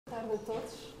tarde a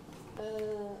todos.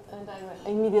 And I'm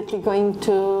immediately going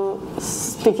to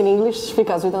speak in English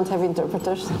because we don't have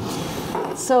interpreters.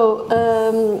 So,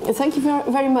 thank you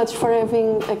very much for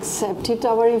having accepted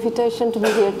our invitation to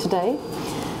be here today.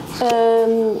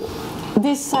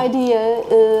 This idea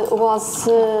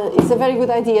is a very good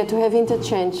idea to have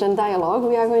interchange and dialogue.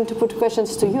 We are going to put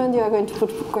questions to you and you are going to put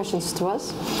questions to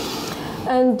us.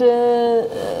 And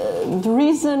the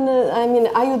reason,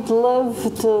 I would love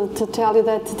to tell you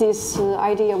that this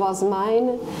idea was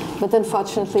mine, but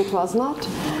unfortunately it was not.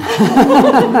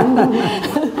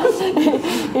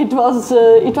 It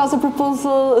was a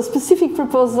proposal, a specific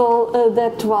proposal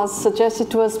that was suggested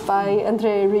to us by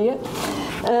Andrea Enria.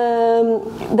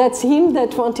 That's him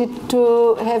that wanted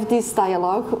to have this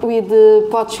dialogue with the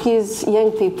Portuguese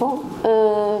young people.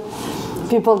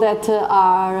 People that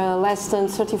are less than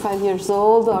 35 years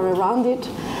old or around it,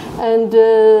 and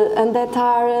that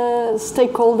are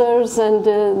stakeholders, and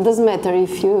doesn't matter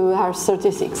if you are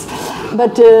 36.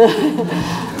 But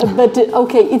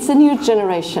okay, it's a new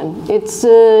generation. It's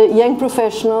young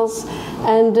professionals,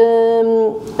 and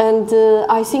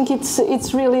I think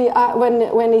it's really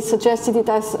when he suggested it,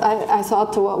 I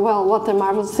thought, well, what a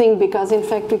marvelous thing, because in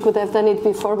fact we could have done it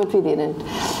before, but we didn't.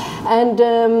 And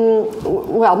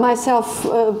well, myself,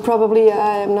 probably,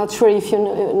 I'm not sure if you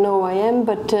know who I am,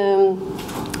 but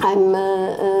I'm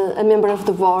a member of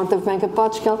the board of Banco de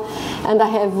Portugal, and I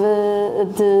have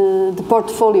the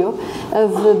portfolio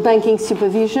of banking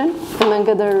supervision, among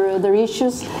other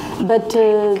issues. But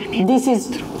this is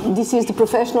the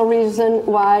professional reason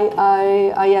why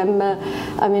I am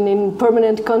in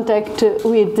permanent contact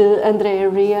with Andrea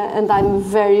Enria, and I'm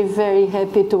very, very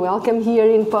happy to welcome here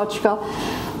in Portugal.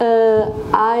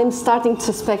 I'm starting to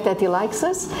suspect that he likes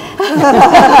us.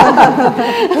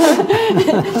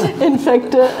 In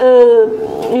fact,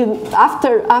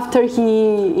 after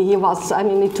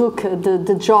he took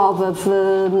the job of,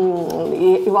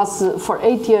 he was for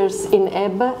 8 years in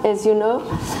EBA, as you know,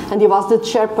 and he was the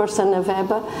chairperson of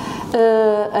EBA,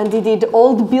 and he did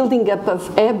all the building up of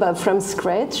EBA from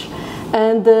scratch.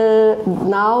 And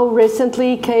now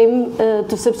recently came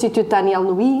to substitute Daniel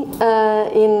Louis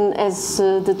as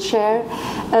the chair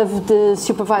of the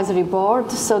Supervisory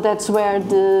Board. So that's where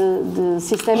the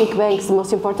systemic banks, the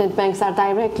most important banks, are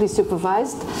directly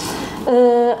supervised.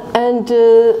 And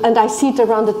I sit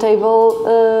around the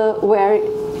table where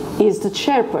is the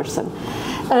chairperson.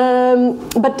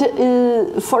 But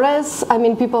for us,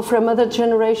 people from other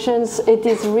generations, it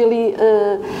is really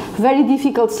very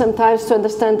difficult sometimes to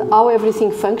understand how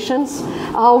everything functions,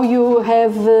 how you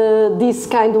have this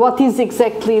kind, what is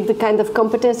exactly the kind of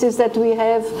competencies that we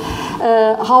have,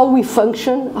 how we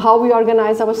function, how we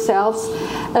organize ourselves,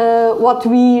 what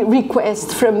we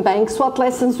request from banks, what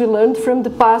lessons we learned from the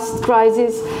past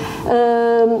crisis,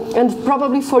 and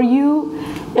probably for you,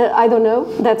 I don't know,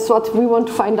 that's what we want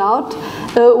to find out,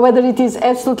 whether it is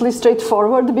absolutely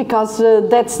straightforward, because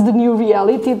that's the new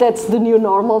reality, that's the new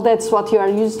normal, that's what you are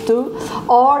used to,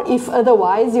 or if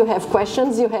otherwise you have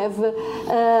questions, you have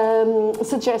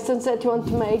suggestions that you want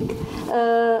to make,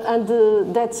 and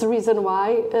that's the reason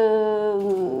why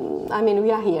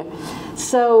we are here.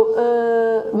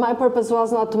 So my purpose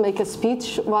was not to make a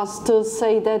speech, was to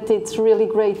say that it's really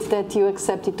great that you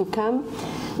accepted to come,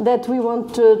 that we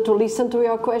want to listen to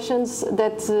your questions,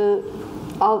 that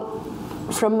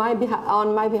on my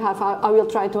behalf, I will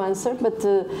try to answer, but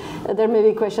there may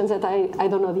be questions that I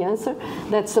don't know the answer.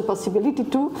 That's a possibility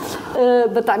too.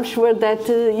 But I'm sure that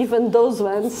even those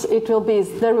ones,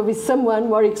 there will be someone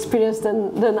more experienced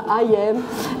than I am,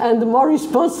 and more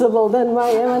responsible than I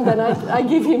am, and then I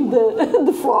give him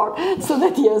the floor so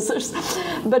that he answers.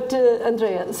 But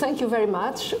Andrea, thank you very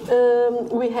much.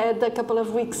 We had a couple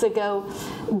of weeks ago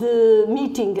the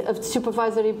meeting of the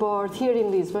Supervisory Board here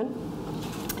in Lisbon.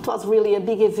 It was really a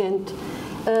big event,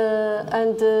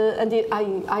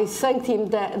 I thanked him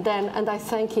then, and I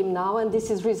thank him now, and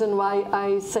this is reason why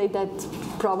I say that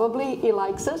probably he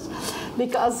likes us,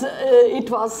 because it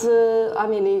was,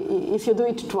 if you do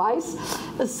it twice,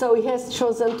 so he has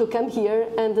chosen to come here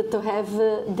and to have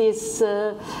this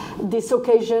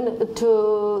occasion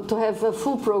to have a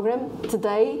full program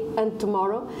today and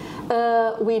tomorrow.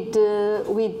 With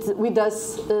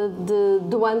us,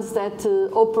 the ones that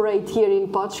operate here in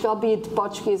Portugal, be it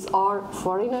Portuguese or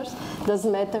foreigners,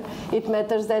 doesn't matter. It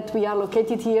matters that we are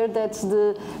located here. That's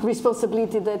the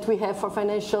responsibility that we have for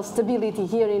financial stability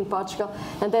here in Portugal,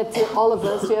 and that all of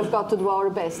us, we have got to do our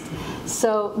best.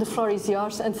 So the floor is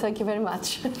yours, and thank you very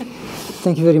much.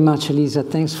 Thank you very much, Elisa.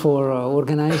 Thanks for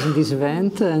organizing this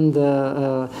event and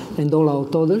all our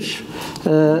others.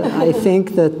 I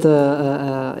think that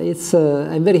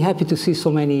I'm very happy to see so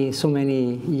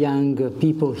many young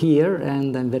people here,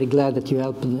 and I'm very glad that you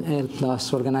helped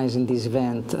us organizing this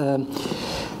event.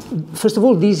 First of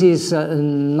all, this is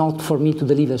not for me to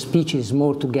deliver speeches,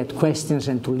 more to get questions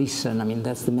and to listen. I mean,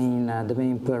 that's the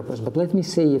main purpose. But let me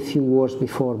say a few words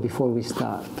before we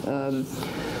start.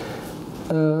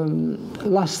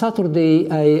 Last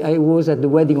Saturday, I was at the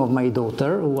wedding of my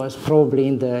daughter, who was probably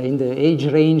in the age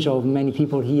range of many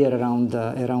people here around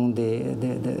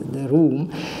the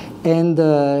room, and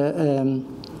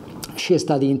she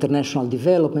studied international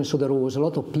development, so there was a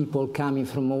lot of people coming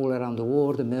from all around the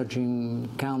world, emerging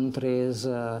countries,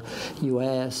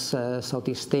 US,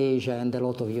 Southeast Asia, and a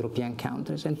lot of European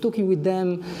countries. And talking with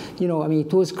them, you know, I mean,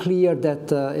 it was clear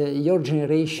that your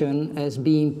generation has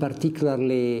been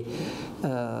particularly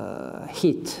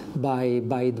hit by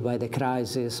the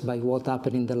crisis, by what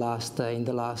happened in the last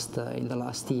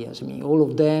years. I mean, all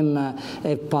of them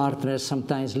have partners,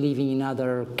 sometimes living in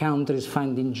other countries,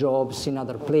 finding jobs in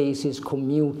other places,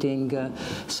 commuting.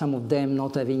 Some of them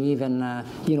not having even,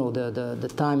 you know, the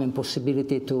time and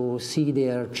possibility to see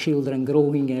their children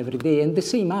growing every day. And the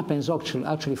same happens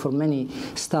actually for many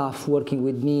staff working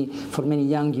with me, for many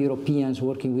young Europeans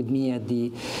working with me at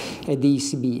the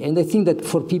ECB. And I think that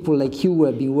for people like you who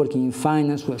have been working in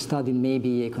finance, who have studied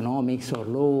maybe economics or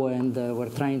law, and were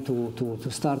trying to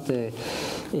start a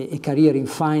career in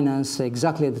finance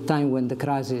exactly at the time when the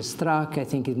crisis struck, I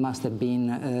think it must have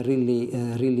been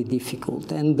really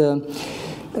difficult. And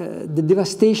the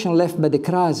devastation left by the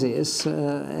crisis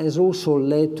has also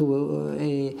led to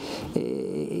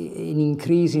an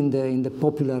increase in the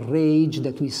popular rage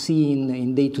that we see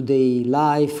in day-to-day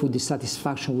life, with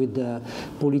dissatisfaction with the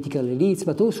political elites,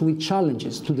 but also with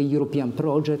challenges to the European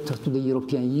project, to the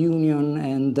European Union,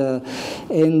 and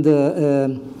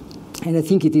I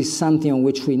think it is something on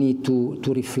which we need to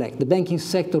reflect. The banking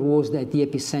sector was at the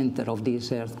epicenter of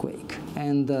this earthquake,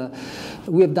 and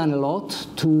we have done a lot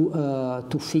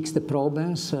to fix the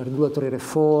problems, regulatory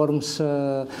reforms,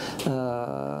 let's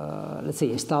say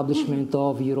establishment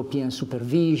of European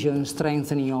supervision,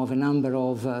 strengthening of a number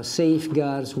of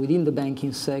safeguards within the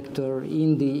banking sector,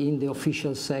 in the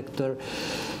official sector.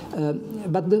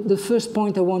 But the first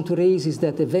point I want to raise is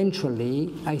that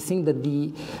eventually I think that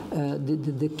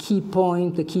the key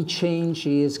point, the key change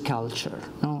is culture.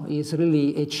 No? It's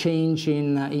really a change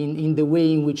in the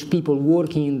way in which people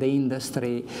working in the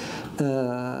industry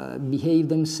behave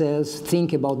themselves,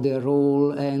 think about their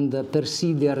role, and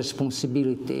perceive their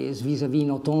responsibilities vis-à-vis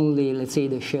not only, let's say,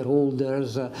 the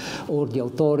shareholders or the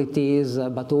authorities,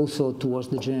 but also towards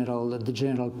the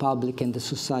general public and the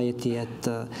society at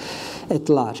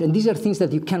large. And these are things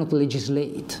that you cannot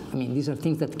legislate. I mean, these are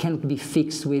things that cannot be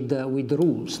fixed with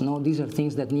rules. No, these are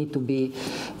things that need to be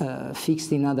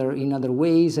fixed in other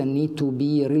ways, and need to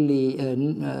be really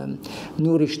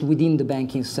nourished within the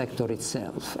banking sector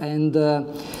itself. And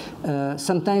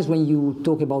sometimes when you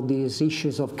talk about these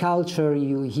issues of culture,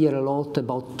 you hear a lot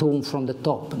about tone from the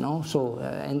top. No, so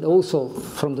and also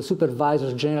from the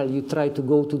supervisors general, you try to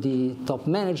go to the top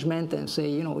management and say,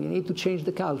 you know, you need to change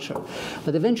the culture.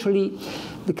 But eventually,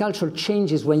 the culture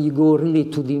changes when you go really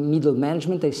to the middle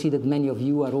management. I see that many of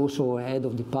you are also head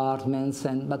of departments,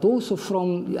 but also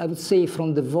from, I would say,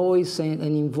 from the voice and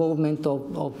involvement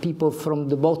of people from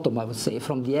the bottom, I would say,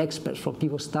 from the experts, from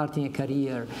people starting a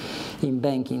career in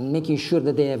banking, making sure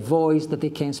that they have voice, that they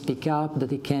can speak up, that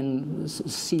they can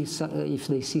see if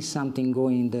they see something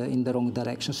going in the wrong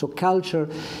direction. So culture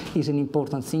is an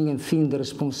important thing, and feeling the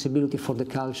responsibility for the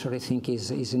culture, I think,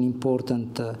 is an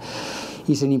important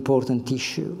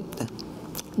issue.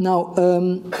 Now,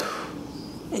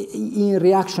 in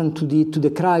reaction to the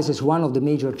crisis, one of the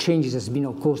major changes has been,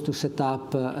 of course, to set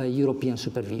up European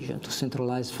supervision, to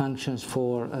centralize functions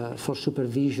for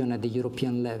supervision at the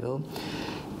European level.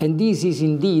 And this is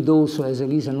indeed also, as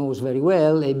Elisa knows very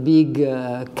well, a big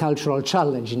cultural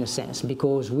challenge in a sense,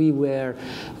 because we were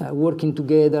working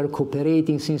together,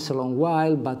 cooperating since a long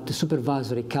while, but the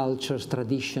supervisory cultures,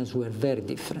 traditions were very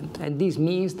different. And this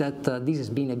means that this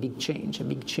has been a big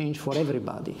change for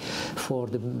everybody, for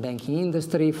the banking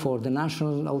industry, for the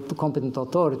national competent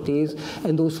authorities,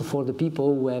 and also for the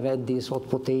people who have had this hot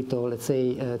potato, let's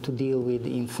say, to deal with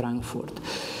in Frankfurt.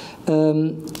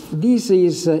 This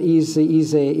is so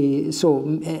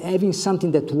having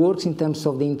something that works in terms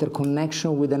of the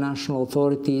interconnection with the national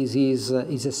authorities is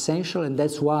essential, and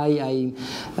that's why I'm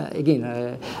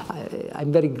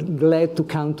very glad to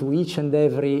come to each and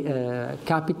every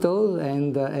capital,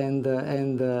 and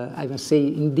I must say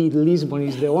indeed Lisbon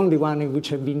is the only one in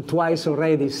which I've been twice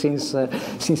already since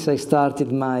I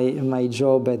started my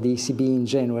job at the ECB in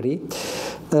January.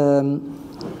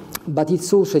 But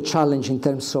it's also a challenge in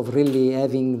terms of really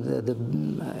having the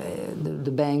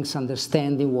banks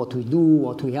understanding what we do,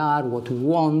 what we are, what we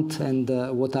want, and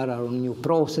what are our new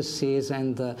processes.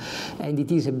 And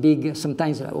it is a big,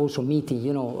 sometimes also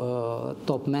meeting,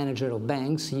 top manager of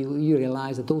banks, you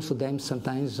realize that also them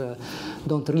sometimes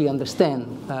don't really understand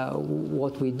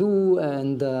what we do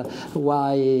and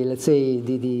why, let's say,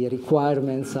 the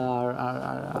requirements are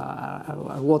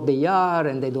what they are,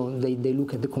 and they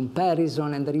look at the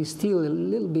comparison, and there is still a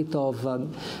little bit of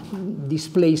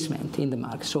displacement in the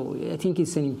market. So I think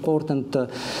it's an important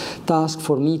task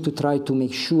for me to try to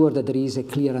make sure that there is a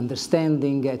clear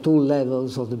understanding at all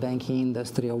levels of the banking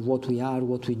industry of what we are,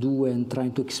 what we do, and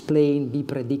trying to explain, be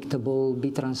predictable,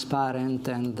 be transparent,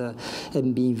 and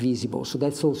be visible. So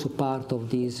that's also part of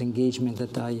this engagement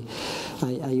that I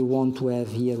want to have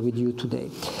here with you today.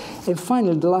 And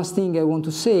finally, the last thing I want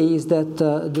to say is that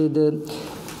the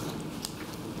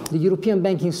European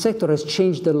banking sector has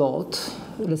changed a lot.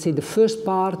 Let's say the first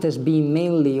part has been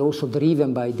mainly also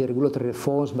driven by the regulatory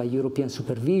reforms, by European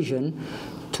supervision,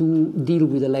 to deal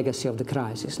with the legacy of the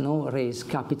crisis, raise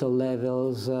capital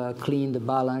levels, clean the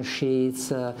balance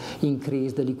sheets,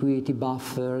 increase the liquidity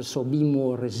buffers, so be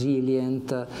more resilient.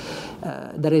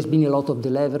 There has been a lot of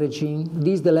deleveraging.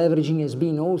 This deleveraging has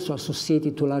been also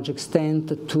associated to a large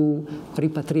extent to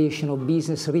repatriation of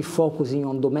business, refocusing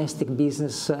on domestic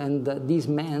business, and this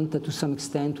meant that to some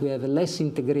extent we have a less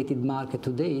integrated market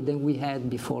today than we had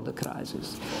before the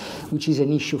crisis, which is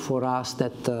an issue for us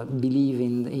that believe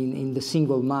in the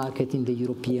single market in the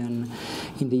European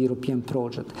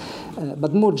project.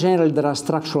 But more generally, there are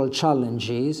structural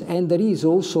challenges, and there is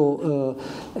also,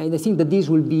 and I think that this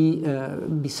will be,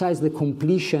 besides the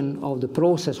completion of the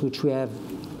process which we have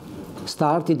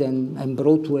started and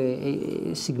brought to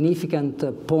a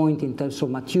significant point in terms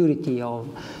of maturity of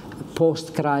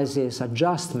post-crisis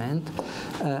adjustment,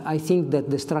 I think that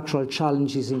the structural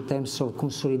challenges in terms of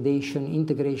consolidation,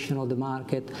 integration of the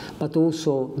market, but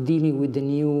also dealing with the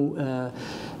new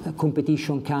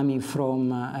competition coming from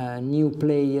new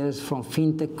players, from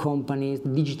fintech companies,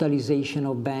 digitalization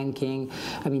of banking.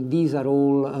 I mean, these are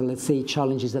all, let's say,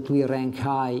 challenges that we rank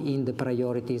high in the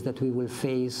priorities that we will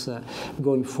face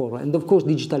going forward. And of course,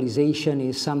 digitalization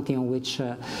is something on which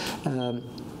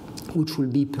will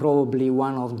be probably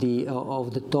one of the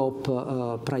top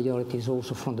priorities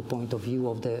also from the point of view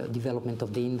of the development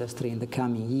of the industry in the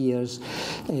coming years,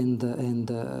 and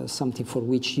something for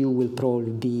which you will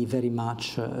probably be very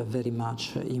much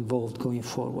involved going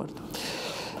forward.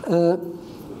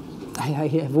 I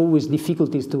have always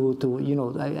difficulties to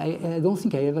I don't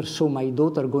think I ever saw my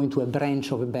daughter going to a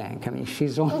branch of a bank. I mean,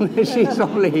 she's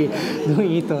only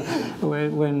doing it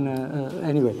when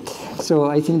anyway. So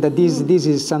I think that this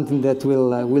is something that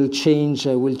will change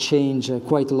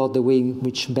quite a lot the way in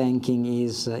which banking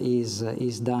is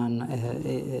done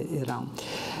around.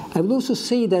 I would also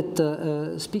say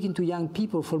that speaking to young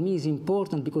people for me is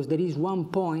important, because there is one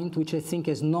point which I think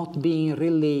has not been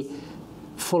really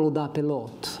followed up a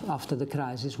lot after the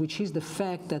crisis, which is the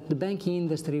fact that the banking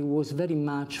industry was very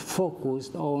much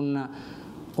focused on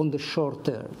the short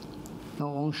term,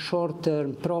 on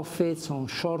short-term profits, on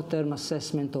short-term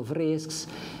assessment of risks,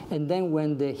 and then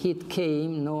when the hit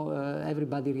came,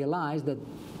 everybody realized that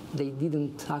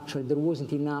there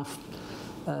wasn't enough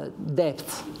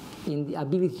depth in the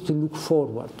ability to look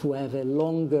forward, to have a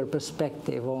longer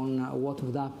perspective on what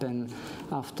would happen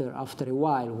after a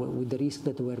while with the risks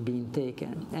that were being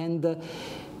taken. And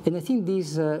I think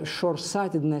this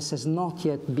short-sightedness has not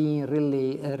yet been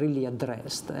really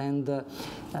addressed. And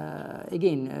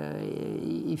again,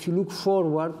 if you look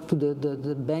forward to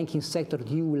the banking sector that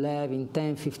you will have in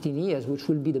 10, 15 years, which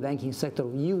will be the banking sector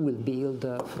you will build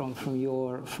from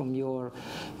your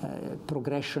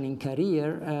progression in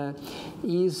career,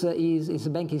 is a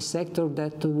banking sector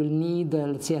that will need,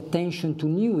 let's say, attention to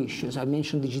new issues. I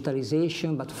mentioned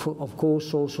digitalization, but of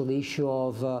course also the issue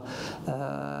of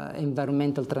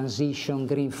environmental transition,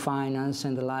 green finance,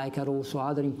 and the like are also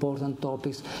other important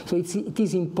topics. So it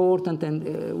is important,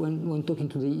 and when talking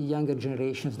to the younger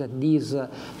generation, congratulations that this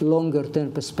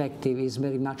longer-term perspective is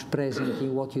very much present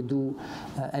in what you do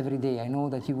every day. I know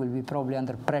that you will be probably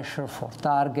under pressure for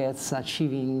targets,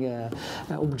 achieving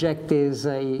objectives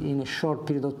in a short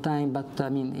period of time, but I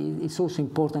mean, it's also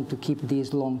important to keep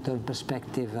this long-term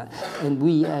perspective, and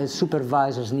we as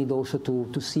supervisors need also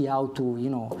to see how to, you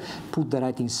know, put the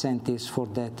right incentives for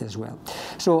that as well.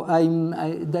 So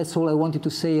that's all I wanted to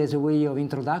say as a way of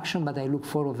introduction, but I look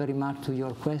forward very much to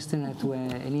your question and to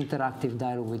an interactive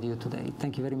dialogue with you today.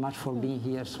 Thank you very much for being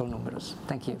here so numerous.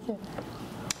 Thank you. Thank you.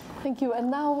 Thank you. And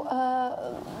now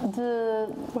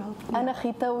Ana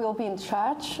Rita will be in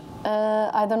charge.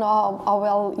 I don't know how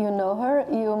well you know her.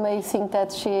 You may think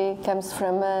that she comes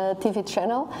from a TV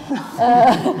channel,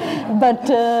 but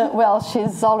well,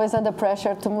 she's always under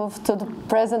pressure to move to the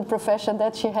present profession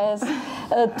that she has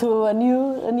to a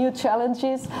new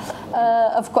challenges.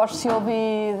 Of course, you'll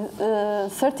be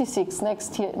 36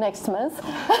 next month.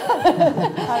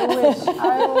 I wish.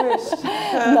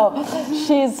 No,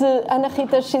 she's Ana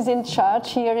Rita. She's in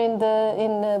charge here in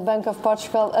Banco of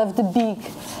Portugal of the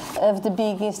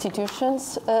big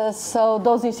institutions. So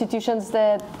those institutions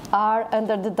that are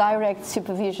under the direct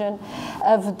supervision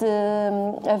of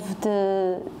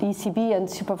the ECB and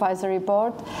Supervisory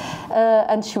Board,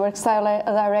 and she works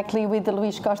directly with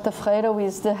Luís Costa Ferreira, who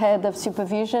is the head of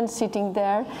supervision, sitting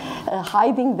there,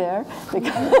 hiding there,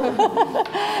 because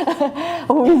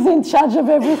who is in charge of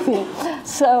everything.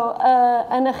 So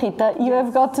Ana Rita, you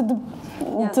have got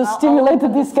to stimulate the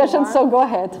discussion, so go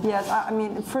ahead. Yes, I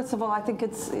mean, first of all, I think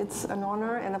it's an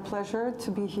honor and a pleasure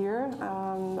to be here.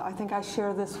 I think I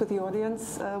share this with the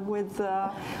audience, with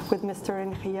Mr.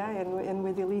 Enria and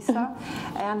with Elisa,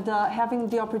 and having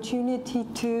the opportunity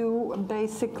to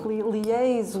basically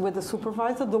liaise with the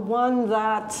supervisor, the one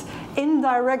that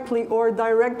indirectly or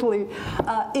directly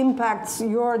impacts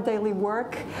your daily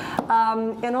work,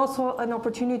 and also an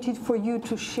opportunity for you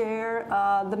to share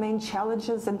the main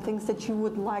challenges and things that you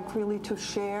would like really to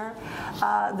share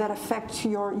that affect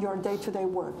your day-to-day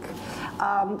work.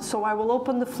 So I will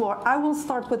open the floor. I will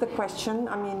start with a question,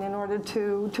 I mean, in order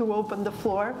to open the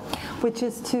floor, which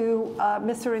is to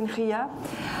Mr. Enria.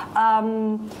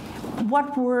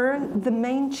 What were the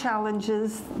main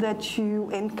challenges that you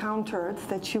encountered,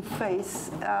 that you face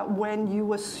when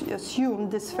you assumed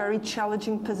this very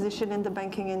challenging position in the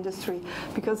banking industry?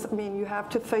 Because, I mean, you have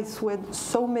to face with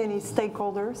so many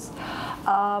stakeholders.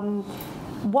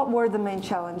 What were the main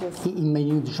challenges? In my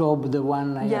new job, the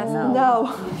one I yes, have now?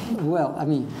 No. Well, I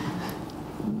mean,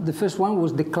 the first one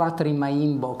was decluttering my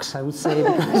inbox, I would say,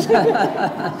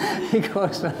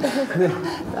 because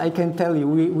I can tell you,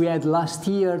 we had last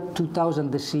year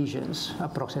 2,000 decisions,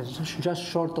 approximately, just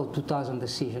short of 2,000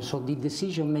 decisions. So the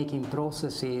decision-making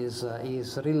process is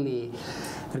really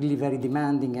very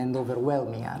demanding and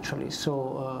overwhelming, actually.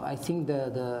 So I think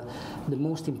the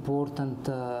most important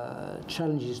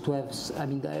challenge is to have, I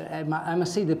mean, I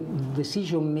must say the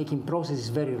decision-making process is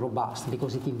very robust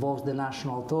because it involves the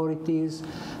national authorities.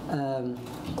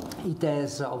 It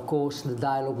has, of course, the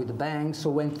dialogue with the banks. So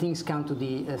when things come to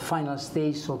the final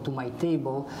stage, so to my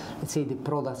table, let's say the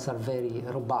products are very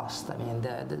robust. I mean,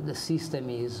 the system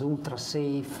is ultra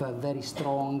safe, very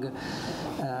strong,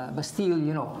 but still,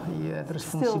 you know, you have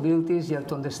responsibilities. You have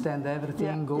to understand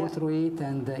everything, go through it,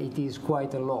 and it is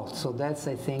quite a lot. So that's,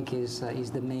 I think, is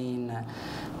the main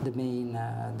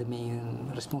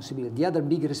responsibility. The other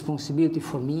big responsibility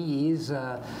for me is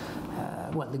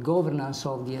well, the governance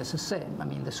of the SSM. I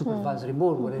mean, the Supervisory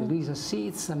Board, where Elisa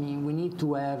sits. I mean, we need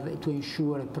to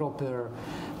ensure a proper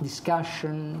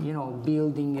discussion, you know,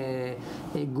 building a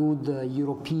good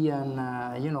European,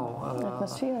 you know,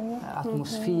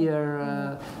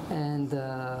 atmosphere and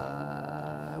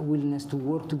willingness to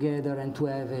work together and to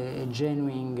have a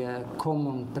genuine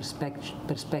common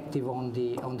perspective on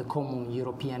the common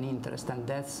European interest, and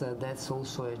that's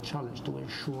also a challenge to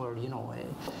ensure, you know,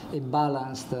 a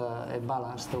balanced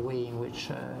way in which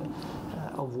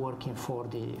of working for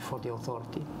the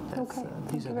authority. That's,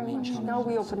 these are the main challenges. Now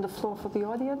we open the floor for the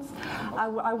audience.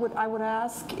 I would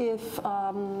ask if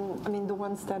I mean, the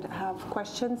ones that have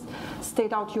questions,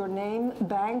 state out your name,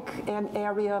 bank, and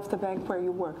area of the bank where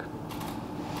you work.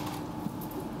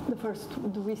 The first,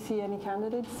 do we see any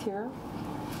candidates here?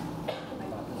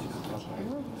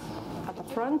 At the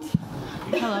front.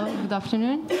 Hello, good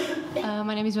afternoon.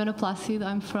 My name is Joana Plácido.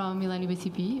 I'm from Millennium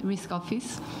BCP, Risk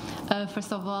Office.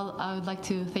 First of all, I would like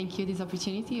to thank you this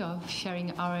opportunity of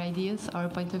sharing our ideas, our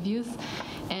point of views,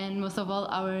 and most of all,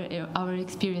 our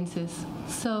experiences.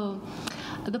 So,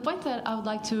 the point that I would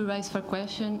like to raise for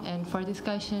question and for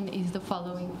discussion is the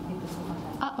following.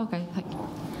 Ah, okay, thank you.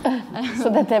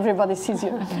 So that everybody sees you.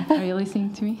 Okay. Are you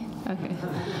listening to me? Okay.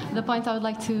 The point I would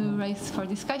like to raise for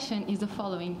discussion is the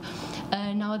following.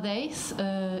 Nowadays,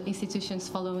 institutions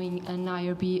following an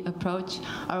IRB approach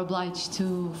are obliged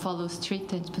to follow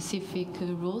strict and specific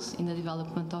rules in the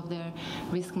development of their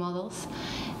risk models.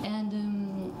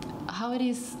 And how it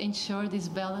is ensure this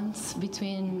balance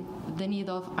between the need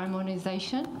of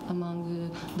harmonization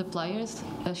among the players,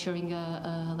 assuring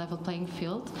a level playing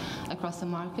field across the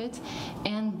market,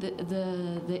 and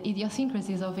the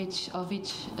idiosyncrasies of each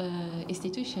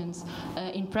institutions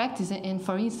in practice. And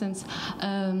for instance,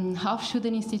 how should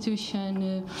an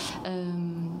institution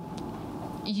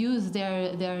use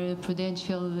their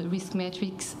prudential risk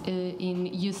metrics in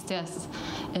use tests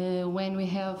when we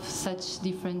have such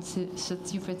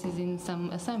differences in some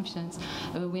assumptions.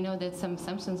 We know that some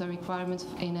assumptions or requirements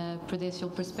in a prudential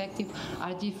perspective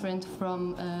are different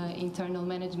from internal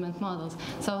management models.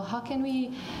 So how can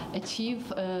we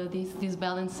achieve this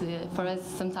balance? For us,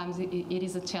 sometimes it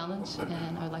is a challenge,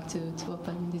 and I would like to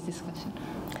open this discussion.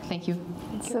 Thank you.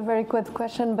 It's a very good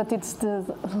question, but it's the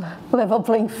level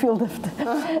playing field of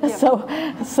the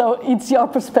so it's your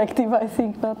perspective, I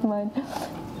think, not mine.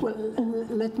 Well,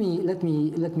 let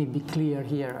me be clear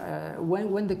here.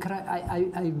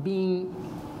 I've been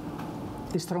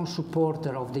a strong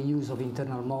supporter of the use of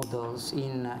internal models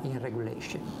in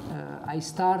regulation. I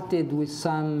started with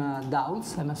some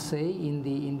doubts, I must say, in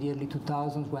the early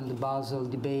 2000s when the Basel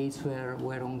debates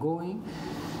were ongoing.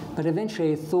 But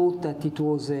eventually I thought that it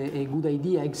was a good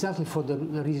idea exactly for the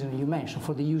reason you mentioned,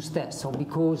 for the use test. So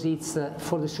because it's,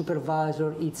 for the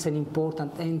supervisor, it's an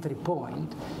important entry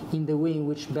point in the way in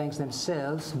which banks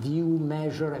themselves view,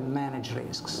 measure, and manage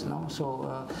risks. No?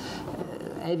 So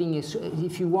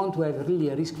if you want to have really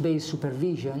a risk-based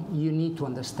supervision, you need to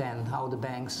understand how the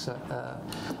banks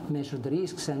measure the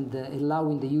risks, and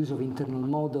allowing the use of internal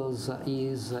models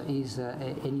is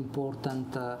an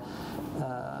important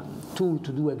tool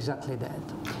to do exactly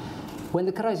that. When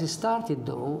the crisis started,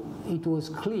 though, it was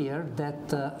clear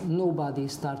that nobody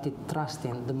started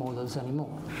trusting the models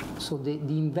anymore. So the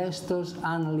investors,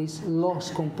 analysts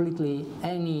lost completely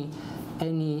any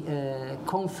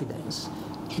confidence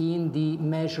in the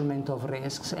measurement of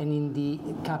risks and in the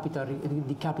capital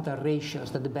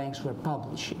ratios that the banks were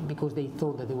publishing, because they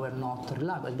thought that they were not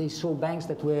reliable. They saw banks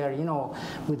that were, you know,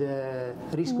 with the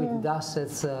risk-weighted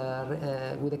assets,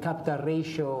 with a capital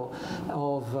ratio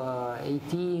of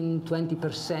 18,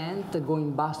 20%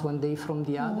 going bust one day from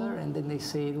the other, and then they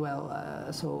said, well,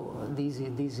 so this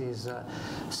is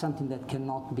something that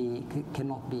cannot be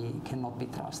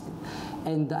trusted.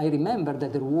 And I remember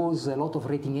that there was a lot of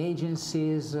rating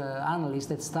agencies, analysts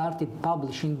that started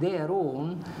publishing their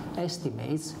own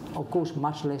estimates, of course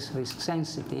much less risk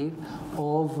sensitive,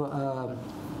 of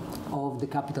the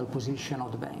capital position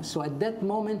of the banks. So at that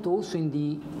moment, also in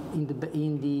the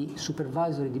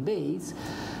supervisory debates,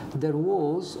 there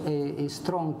was a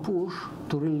strong push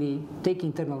to really take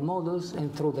internal models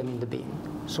and throw them in the bin.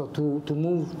 So to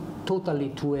move totally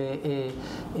to a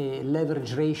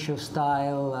leverage ratio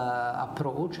style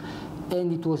approach,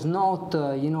 and it was not,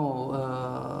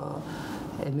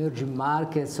 emerging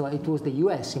markets, so it was the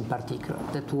US in particular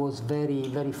that was very,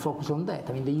 very focused on that.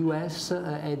 I mean, the US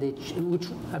they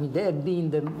had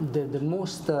been the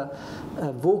most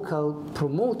vocal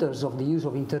promoters of the use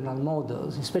of internal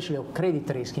models, especially of credit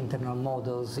risk internal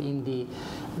models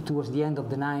towards the end of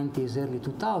the 90s, early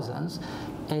 2000s,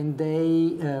 and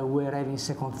they were having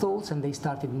second thoughts, and they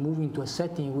started moving to a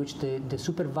setting in which the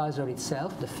supervisor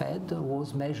itself, the Fed,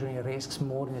 was measuring risks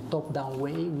more in a top-down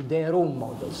way with their own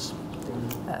models.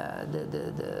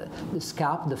 The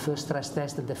SCAP, the first stress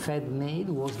test that the Fed made,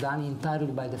 was done entirely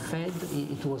by the Fed.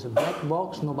 It was a black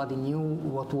box. Nobody knew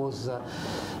what was the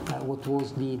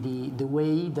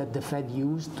way that the Fed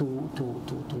used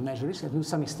to measure risk. And to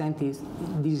some extent, this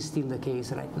is still the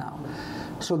case right now.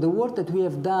 So the work that we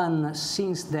have done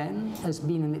since then has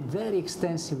been a very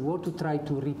extensive work to try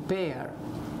to repair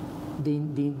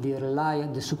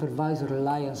the supervisor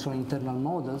reliance on internal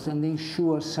models and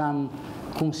ensure some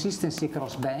consistency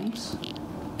across banks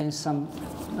and some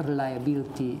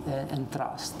reliability and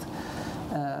trust.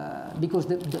 Because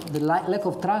the lack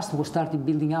of trust was started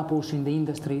building up also in the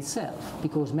industry itself,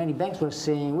 because many banks were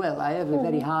saying, well, I have a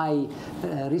very high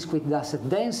risk-weighted asset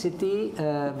density,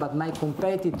 but my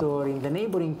competitor in the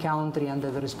neighboring country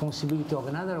under the responsibility of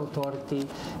another authority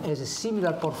has a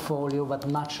similar portfolio but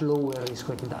much lower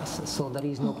risk-weighted assets. So there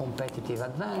is no competitive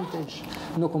advantage,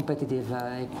 no competitive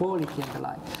equality and the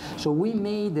like. So we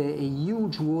made a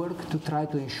huge work to try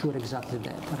to ensure exactly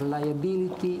that,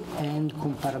 reliability and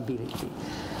comparability.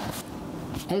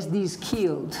 As this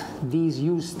killed these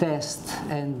use tests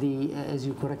and the, as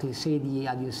you correctly say, the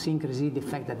idiosyncrasy, the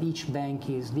fact that each bank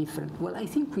is different, well, I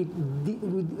think we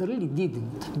really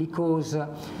didn't, because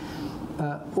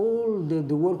all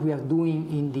the work we are doing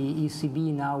in the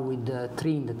ECB now with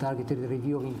TRIN, the targeted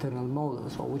review of internal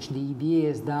models, or which the EBA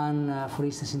has done, for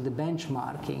instance, in the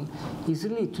benchmarking, is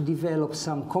really to develop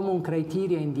some common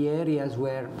criteria in the areas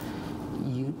where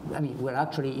where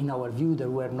actually, in our view, there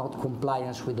were not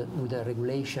compliance with the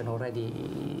regulation already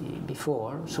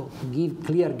before. So give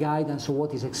clear guidance on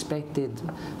what is expected,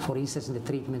 for instance, in the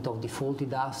treatment of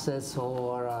defaulted assets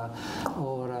or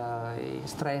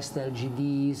stressed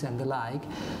LGDs and the like.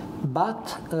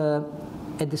 But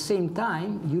at the same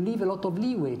time, you leave a lot of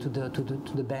leeway to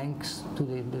the banks, to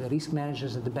the risk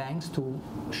managers at the banks to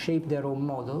shape their own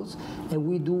models, and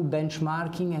we do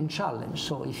benchmarking and challenge.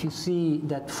 So if you see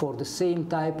that for the same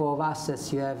type of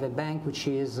assets you have a bank which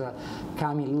is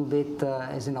coming a little bit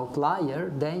as an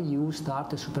outlier, then you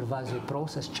start a supervisory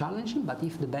process challenging. But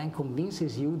if the bank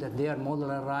convinces you that they are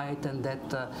modeling right and that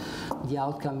the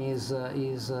outcome is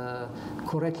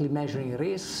correctly measuring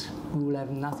risks, we will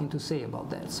have nothing to say about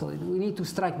that. So we need to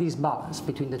strike this balance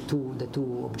between the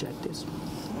two objectives.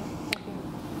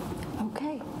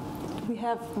 Okay, we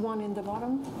have one in the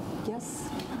bottom. Yes.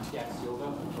 Yes,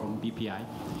 Yoga from BPI.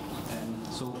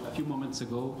 And so a few moments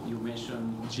ago you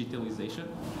mentioned digitalization,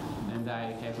 and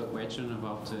I have a question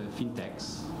about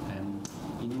fintechs. And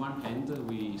in one hand,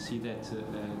 we see that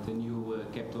the new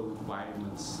capital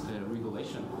requirements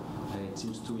regulation it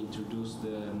seems to introduce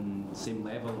the same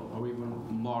level or even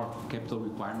more capital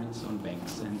requirements on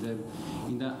banks. And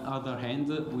in the other hand,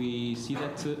 we see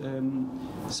that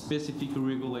specific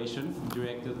regulation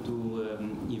directed to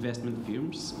investment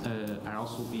firms are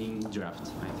also being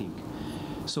drafted, I think.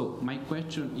 So my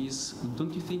question is,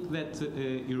 don't you think that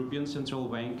European Central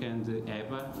Bank and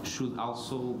EBA should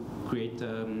also create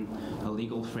a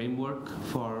legal framework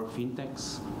for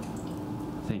fintechs?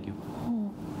 Thank you.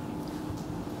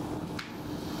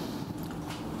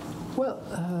 Well,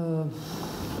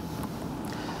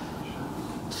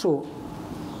 so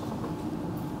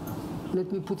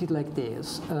let me put it like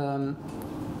this.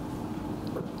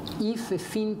 If a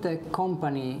fintech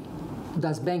company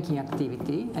does banking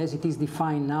activity, as it is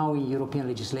defined now in European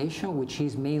legislation, which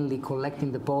is mainly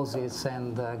collecting deposits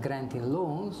and granting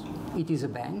loans, it is a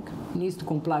bank. It needs to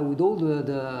comply with all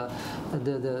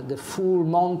the full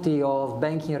monty of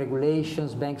banking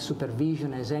regulations, bank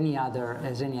supervision, as any other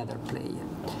player.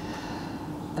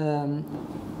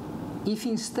 If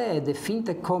instead a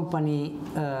fintech company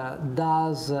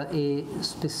does a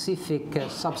specific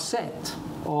subset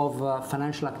of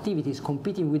financial activities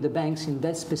competing with the banks in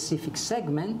that specific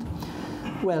segment,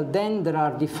 well, then there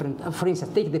are different, for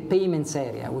instance, take the payments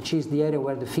area, which is the area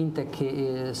where the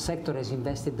fintech sector has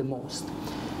invested the most.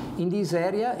 In this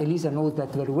area, Elisa knows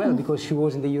that very well because she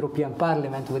was in the European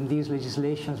Parliament when these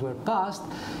legislations were passed.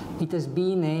 It has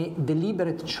been a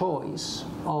deliberate choice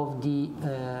of the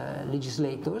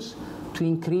legislators to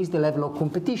increase the level of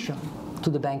competition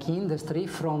to the banking industry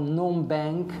from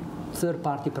non-bank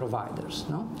third-party providers.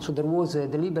 No? So there was a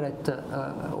deliberate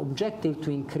objective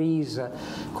to increase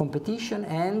competition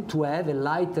and to have a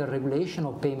lighter regulation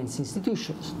of payments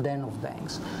institutions than of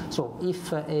banks. So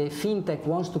if a fintech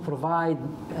wants to provide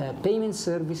payment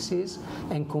services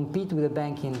and compete with a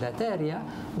bank in that area,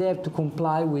 they have to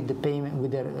comply with the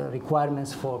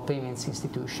requirements for payments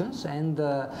institutions, and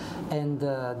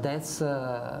that's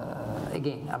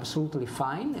again absolutely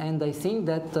fine. And I think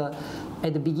that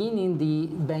at the beginning the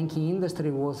banking industry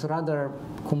was rather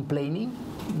complaining,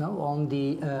 on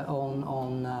the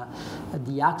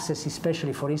access,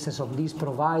 especially for instance of these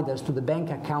providers to the bank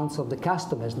accounts of the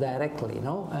customers directly,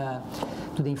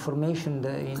 to the information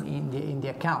in the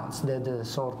accounts, the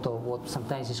sort of what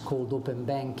sometimes is called open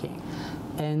banking.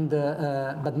 And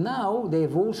but now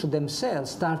they've also themselves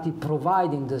started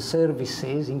providing the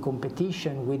services in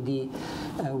competition with the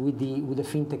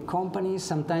fintech companies.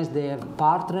 Sometimes they have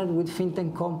partnered with fintech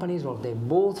companies, or they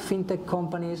bought fintech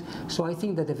companies. So I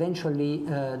think that eventually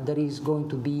there is going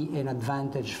to be an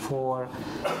advantage for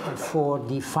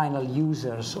the final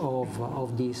users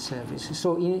of these services.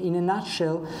 So in a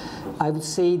nutshell, I would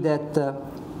say that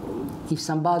if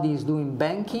somebody is doing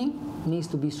banking, needs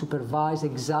to be supervised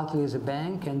exactly as a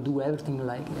bank and do everything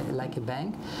like a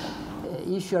bank.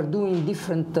 If you are doing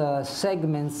different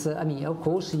segments, I mean, of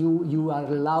course, you are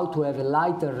allowed to have a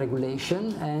lighter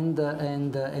regulation and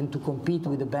to compete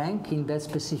with the bank in that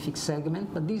specific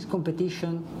segment. But this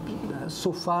competition,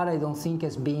 so far, I don't think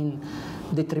has been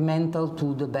detrimental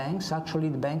to the banks. Actually,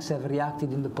 the banks have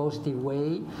reacted in the positive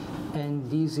way and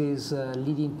this is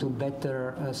leading to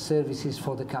better services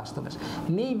for the customers.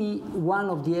 Maybe one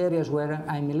of the areas where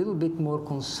I'm a little bit more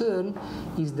concerned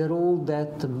is the role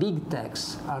that big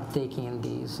techs are taking in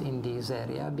this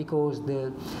area, because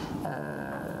the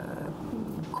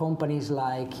companies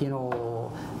like, you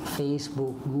know,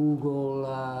 Facebook, Google,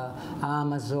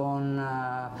 Amazon,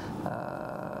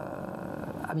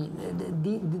 I mean,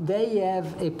 they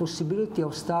have a possibility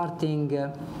of starting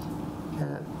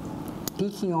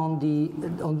picking on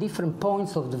different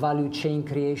points of the value chain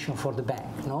creation for the bank.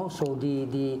 No? So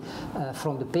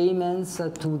from the payments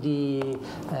to the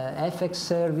FX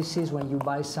services when you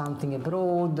buy something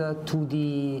abroad, to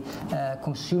the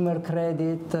consumer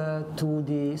credit, to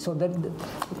the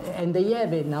and they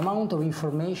have an amount of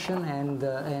information and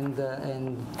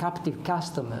captive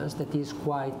customers that is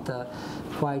quite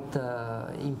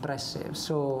impressive.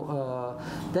 So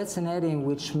that's an area in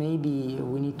which maybe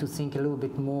we need to think a little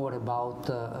bit more about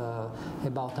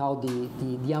how the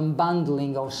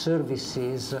unbundling of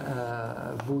services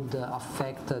would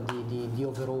affect the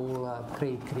overall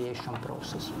credit creation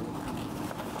process.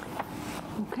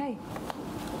 Okay.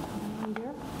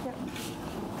 Here? Yeah.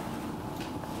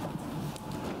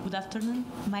 Good afternoon.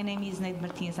 My name is Neide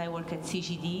Martins. I work at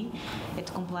CGD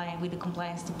with the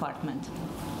compliance department.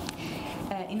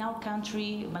 In our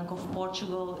country, Banco of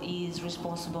Portugal is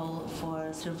responsible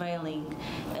for surveilling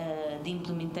the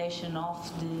implementation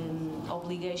of the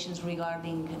obligations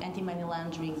regarding anti-money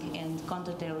laundering and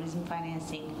counter-terrorism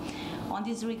financing. On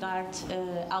this regard,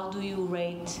 how do you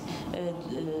rate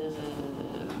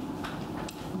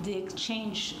the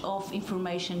exchange of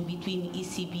information between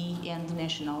ECB and the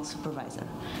national supervisor?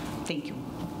 Thank you.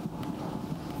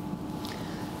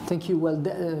 Thank you. Well,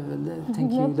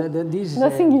 thank you. This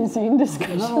nothing easy in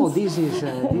discussions. No, this is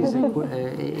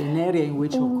an area in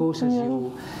which, of course,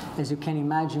 as you can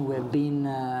imagine, we have been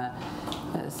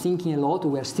thinking a lot.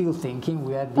 We are still thinking.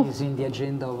 We had this in the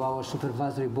agenda of our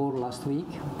supervisory board last week,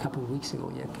 a couple of weeks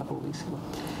ago.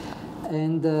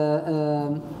 And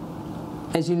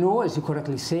as you know, as you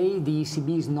correctly say, the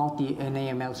ECB is not an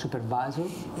AML supervisor.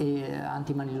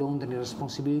 Anti-money laundering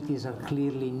responsibilities are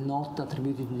clearly not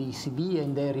attributed to the ECB,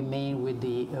 and they remain with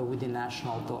the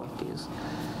national authorities.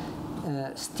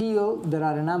 Still, there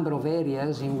are a number of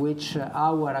areas in which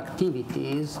our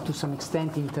activities, to some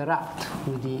extent, interact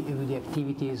with the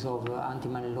activities of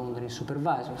anti-money laundering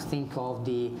supervisors. Think of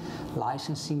the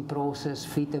licensing process,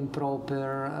 fit and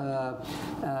proper,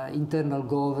 internal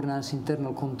governance,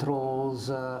 internal controls,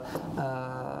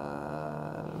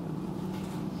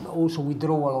 also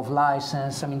withdrawal of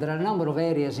license. I mean, there are a number of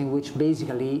areas in which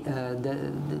basically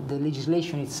the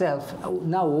legislation itself,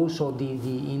 now also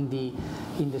in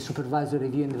the supervisory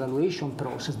review and evaluation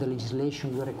process, the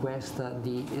legislation will request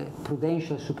the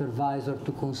prudential supervisor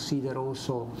to consider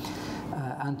also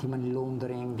anti-money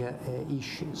laundering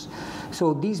issues.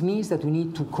 So this means that we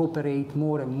need to cooperate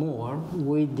more and more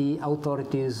with the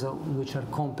authorities which are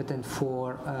competent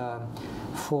for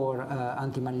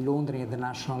anti-money laundering at the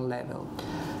national level.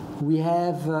 We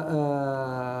have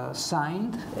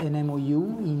signed an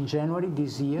MOU in January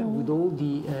this year with all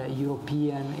the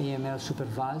European AML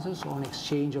supervisors on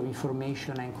exchange of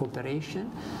information and cooperation.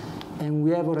 And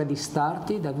we have already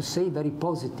started, I would say very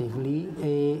positively,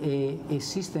 a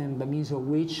system by means of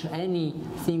which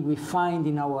anything we find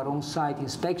in our on-site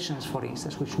inspections, for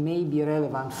instance, which may be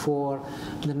relevant for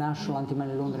the national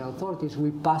anti-money laundering authorities, we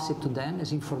pass it to them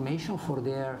as information for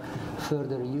their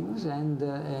further use, and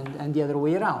the other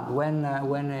way around. When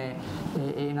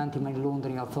an anti-money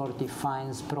laundering authority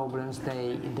finds problems,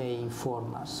 they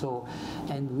inform us. So,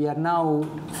 and we are now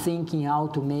thinking how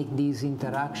to make this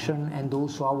interaction and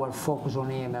also our focus on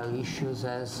AML issues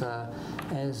as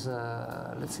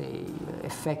let's say,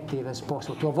 effective as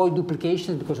possible, to avoid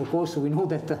duplications, because of course we know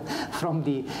that from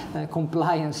the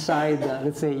compliance side,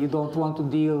 let's say, you don't want to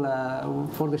deal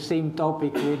for the same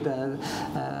topic with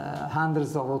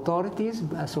hundreds of authorities.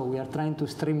 So we are trying to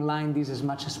streamline this as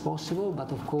much as possible,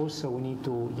 but of course we need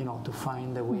to, to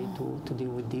find a way to deal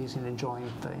with this in a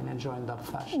joined up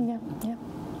fashion. Yeah.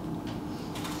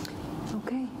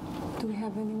 Okay. Do we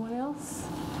have anyone else?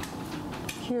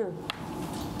 Here.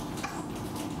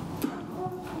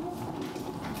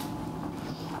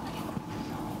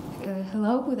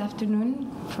 Hello, good afternoon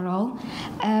for all.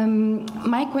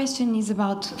 My question is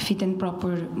about fit and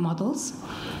proper models,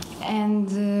 and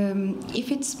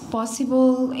if it's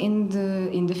possible in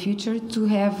the future to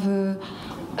have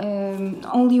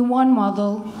only one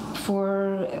model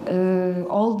for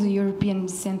all the European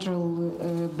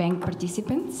Central Bank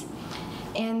participants,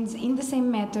 and in the same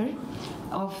matter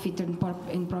of fit and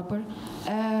proper,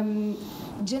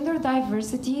 Gender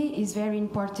diversity is very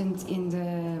important in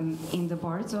the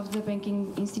boards of the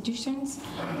banking institutions,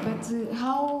 but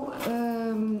how,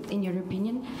 in your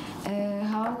opinion,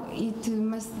 how it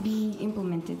must be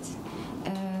implemented?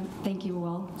 Thank you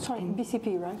all. Sorry,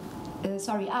 BCP, right?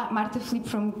 Sorry, Marta Filipe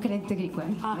from Crédito Agrícola.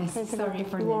 Yes, sorry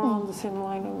for that. We're on the same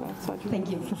line on that side. Thank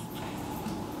you.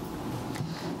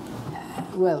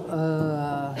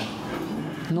 Well,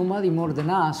 nobody more than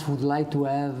us would like to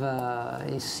have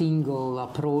a single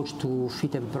approach to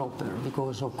fit and proper,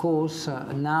 because of course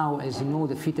now, as you know,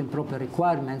 the fit and proper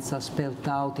requirements are spelled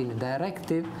out in a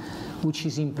directive, which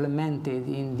is implemented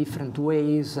in different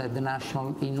ways at the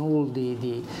national, in all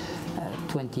the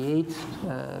 28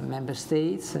 member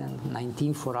states and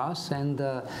 19 for us, and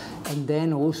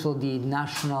then also the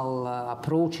national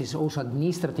approaches, also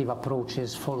administrative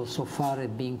approaches, follow so far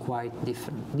have been quite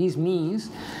different. This means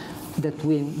that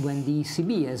when the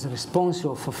ECB, as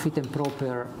responsible for fit and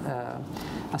proper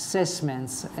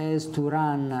assessments, has to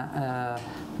run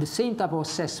the same type of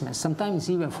assessment, sometimes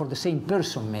even for the same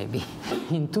person maybe,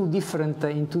 in two different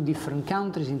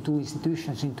countries, in two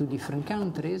institutions in two different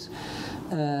countries,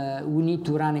 we need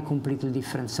to run a completely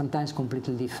different, sometimes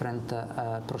completely different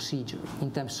procedure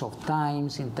in terms of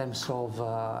times, in terms of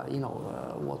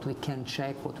what we can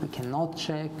check, what we cannot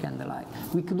check, and the like.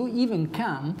 We could even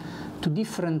come to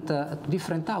different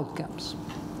outcomes.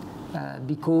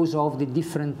 Because of the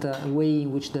different way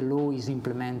in which the law is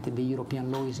implemented, the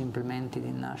European law is implemented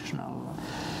in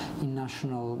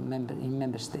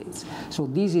member states. So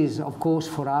this is, of course,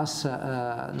 for us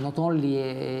not only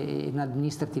an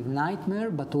administrative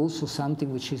nightmare, but also something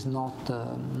which is not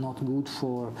good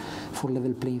for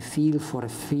level playing field, for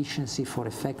efficiency, for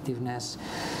effectiveness.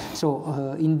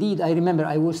 So indeed, I remember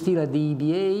I was still at the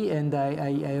EBA, and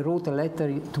I wrote a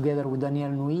letter together with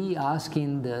Daniel Nouy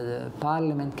asking the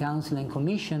Parliament, Council and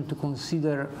Commission to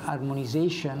consider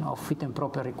harmonization of fit and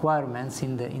proper requirements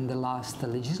in the last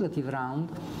legislative round.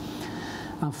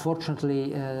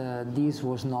 Unfortunately, this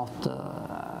was not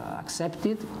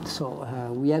accepted, so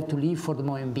we have to live for the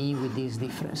moment being with these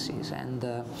differences,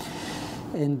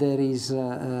 and there is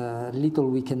little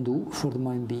we can do for the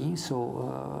moment being.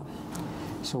 So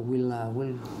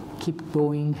we'll keep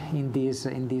going in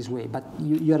this way. But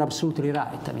you're absolutely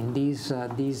right. I mean, this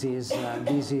is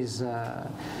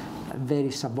very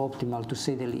suboptimal, to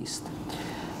say the least.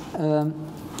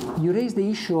 You raised the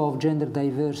issue of gender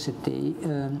diversity,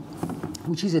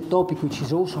 which is a topic which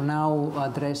is also now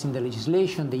addressed in the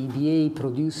legislation. The EBA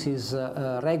produces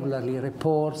regularly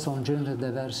reports on gender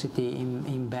diversity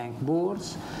in bank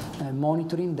boards,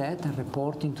 monitoring that and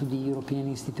reporting to the European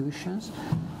institutions.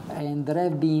 And there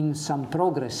have been some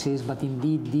progresses, but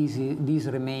indeed this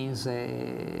remains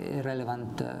a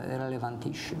relevant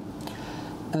issue.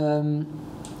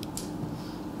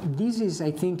 This is,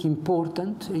 I think,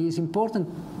 important. It is important.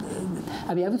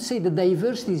 I mean, I would say the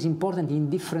diversity is important in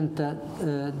different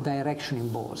directions in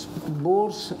boards.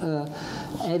 Boards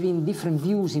having different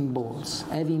views in boards,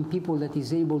 having people that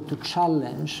is able to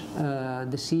challenge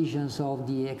decisions of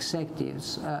the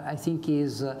executives, I think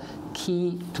is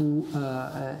key to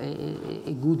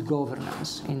a good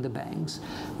governance in the banks.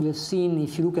 We have seen,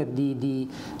 if you look at the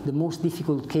most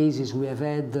difficult cases we have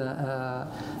had,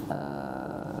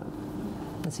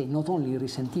 let's say, not only in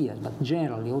recent years, but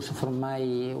generally also from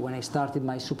when I started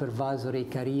my supervisory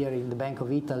career in the Bank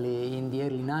of Italy in the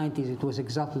early 90s, it was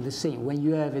exactly the same. When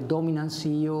you have a dominant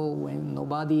CEO, when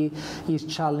nobody is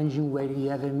challenging, where you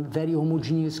have a very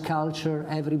homogeneous culture,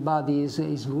 everybody is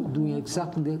doing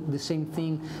exactly the same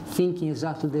thing, thinking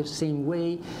exactly the same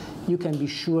way, you can be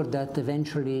sure that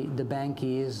eventually the bank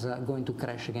is going to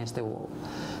crash against the wall.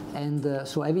 And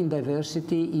so having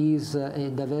diversity is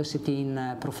diversity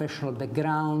in professional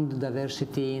background,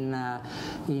 diversity in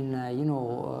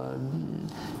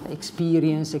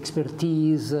experience,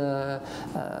 expertise.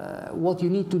 What you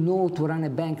need to know to run a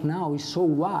bank now is so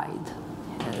wide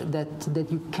that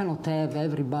you cannot have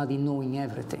everybody knowing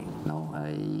everything. No?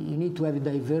 You need to have a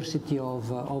diversity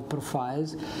of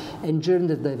profiles, and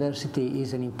gender diversity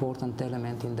is an important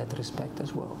element in that respect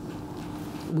as well.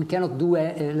 We cannot do,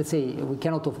 let's say, we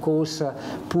cannot, of course,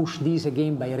 push this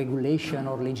again by regulation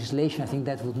or legislation. I think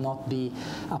that would not be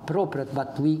appropriate,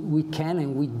 but we can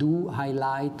and we do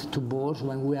highlight to boards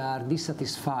when we are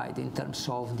dissatisfied in terms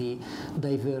of the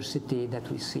diversity that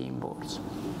we see in boards.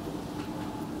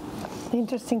 The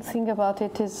interesting thing about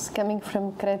it is, coming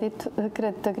from Crédito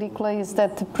Agrícola, is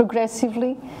that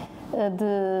progressively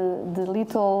the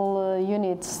little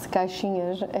units, the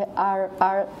caixinhas,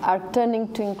 are turning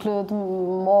to include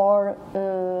more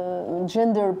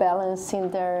gender balance in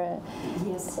their.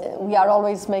 Yes. We are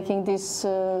always making this,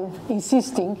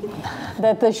 insisting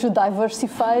that they should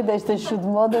diversify, that they should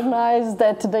modernize,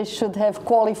 that they should have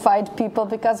qualified people,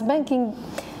 because banking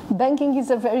is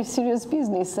a very serious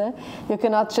business. You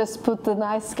cannot just put the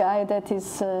nice guy that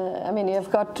is, I mean,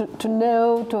 you've got to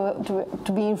know,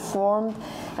 to be informed,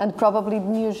 and probably the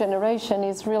new generation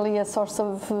is really a source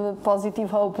of positive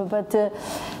hope.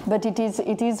 But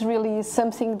it is really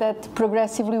something that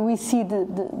progressively we see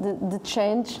the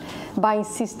change by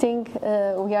insisting.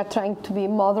 We are trying to be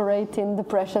moderate in the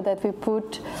pressure that we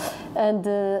put,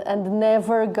 and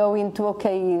never go into,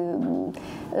 okay,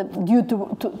 due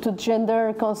to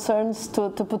gender concerns, to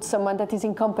put someone that is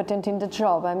incompetent in the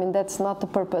job. I mean, that's not the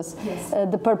purpose. Yes.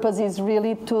 The purpose is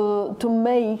really to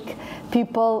make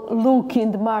people look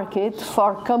in the market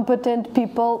for competent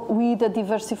people with a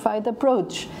diversified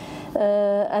approach.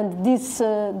 And this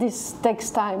takes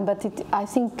time, but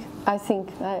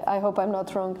I hope I'm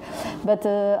not wrong, but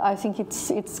I think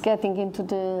it's getting into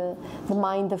the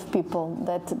mind of people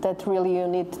that really you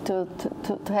need to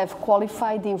have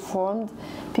qualified, informed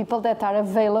people that are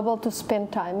available to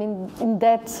spend time in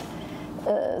that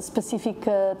specific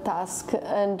task,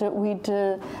 and with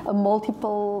a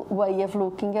multiple way of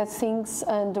looking at things.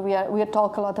 And we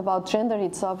talk a lot about gender,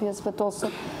 it's obvious, but also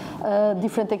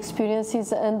different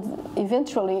experiences, and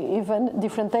eventually even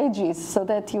different ages, so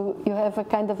that you have a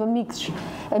kind of a mixed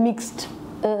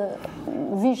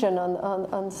vision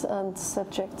on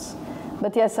subjects.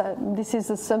 But yes, this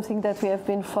is something that we have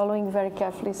been following very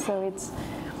carefully, so it's...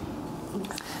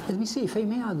 Let me see, if I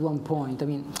may add one point. I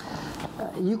mean,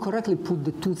 you correctly put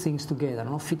the two things together,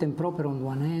 no? Fit and proper on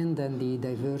one hand and the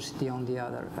diversity on the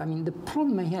other. I mean, the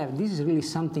problem I have, this is really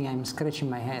something I'm scratching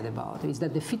my head about, is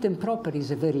that the fit and proper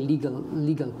is a very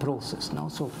legal process. No?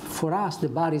 So for us, the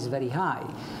bar is very high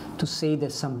to say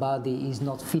that somebody is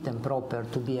not fit and proper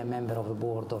to be a member of the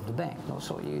board of the bank. No?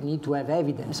 So you need to have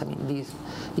evidence. I mean,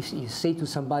 if you say to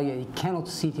somebody he cannot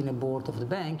sit in a board of the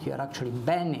bank, you are actually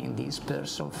banning this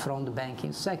person from the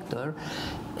banking sector.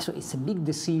 So it's a big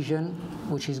decision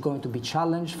which is going to be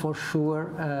challenged for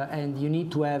sure, and you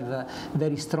need to have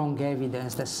very strong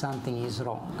evidence that something is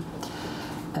wrong.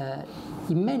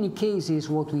 In many cases,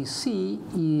 what we see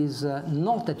is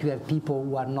not that you have people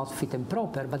who are not fit and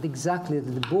proper, but exactly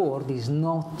that the board is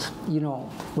not, you know,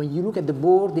 when you look at the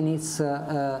board in its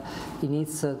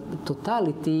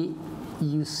totality,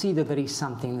 you see that there is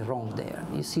something wrong there.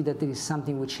 You see that there is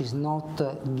something which is not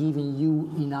giving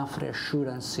you enough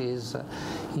reassurances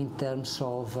in terms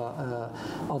of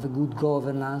a good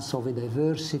governance, of a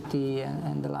diversity,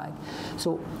 and the like.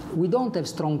 So we don't have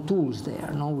strong tools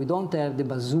there. No, we don't have the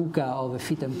bazooka of a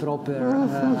fit and proper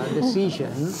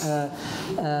decision.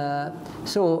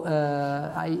 So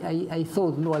I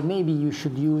thought, well, maybe you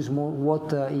should use more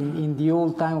what in the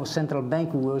old time of central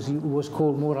bank was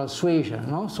called moral suasion.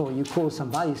 No, so you call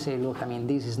somebody, say, look, I mean,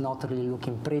 this is not really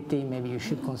looking pretty, maybe you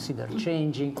should consider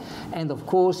changing. And of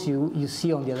course, you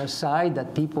see on the other side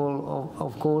that people,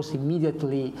 of course,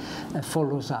 immediately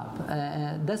follows up.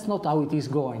 That's not how it is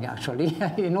going, actually.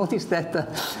 You notice that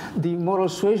the moral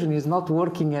suasion is not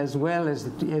working as well as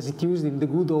it used in the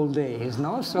good old days,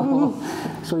 no? So,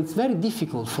 so it's very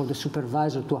difficult for the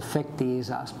supervisor to affect this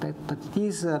aspect, but it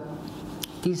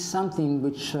is something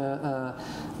which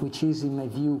is, in my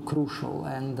view, crucial,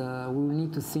 and we will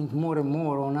need to think more and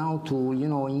more on how to, you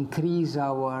know, increase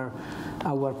our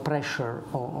pressure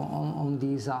on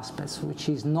these aspects, which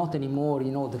is not anymore,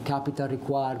 you know, the capital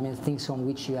requirement, things on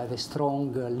which you have a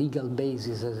strong legal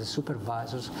basis as a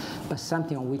supervisors, but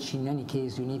something on which, in any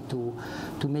case, you need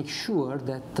to make sure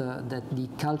that the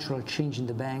cultural change in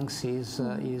the banks is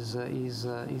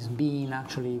being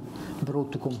actually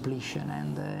brought to completion,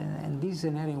 and this is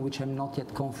an area in which I'm not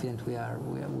yet confident we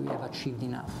have achieved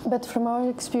enough. But from our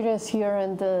experience here,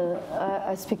 and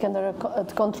I speak under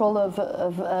the control of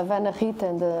Ana Rita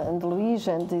and Luís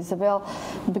and Isabel,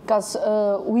 because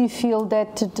we feel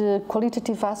that the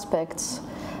qualitative aspects,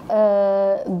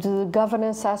 the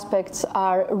governance aspects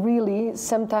are really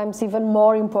sometimes even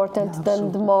more important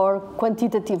than the more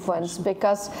quantitative ones,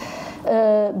 because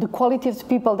the quality of the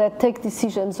people that take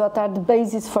decisions, what are the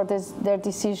basis for their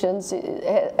decisions,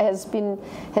 has been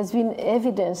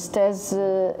evidenced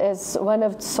as one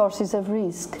of the sources of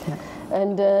risk.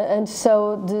 And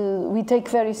so we take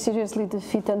very seriously the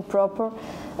fit and proper,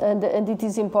 and it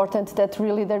is important that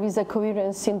really there is a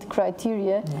coherence in the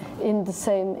criteria in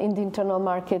the internal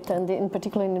market, and in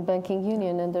particular in the banking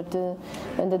union under the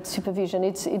supervision.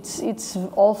 It's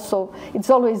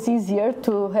always easier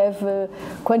to have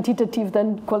quantitative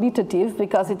than qualitative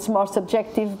because it's more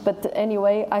subjective. But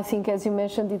anyway, I think, as you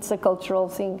mentioned, it's a cultural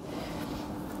thing,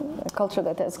 a culture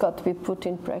that has got to be put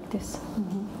in practice.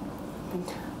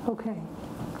 Okay.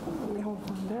 We have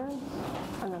one there,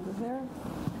 another there.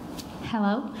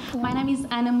 Hello, my name is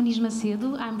Ana Muniz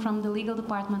Macedo. I'm from the legal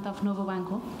department of Novo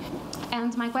Banco.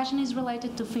 And my question is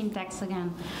related to fintechs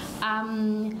again.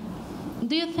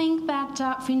 Do you think that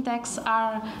fintechs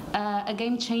are a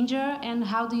game changer, and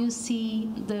how do you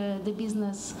see the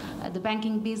business, the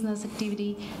banking business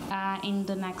activity in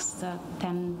the next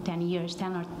 10 years,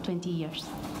 10 or 20 years?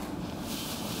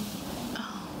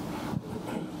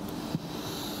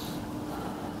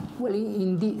 Well,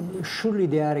 indeed, surely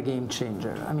they are a game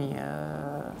changer. I mean,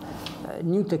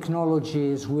 new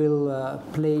technologies will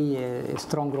play a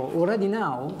strong role. Already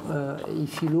now,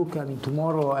 if you look, I mean,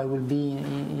 tomorrow I will be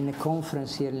in a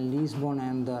conference here in Lisbon,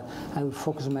 and I will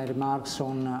focus my remarks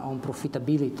on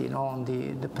profitability, on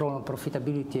the problem of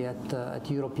profitability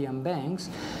at European banks.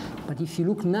 But if you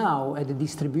look now at the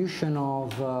distribution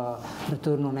of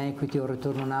return on equity or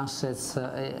return on assets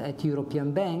at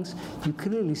European banks, you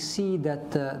clearly see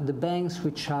that the banks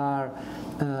which are,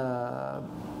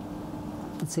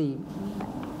 let's say,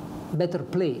 better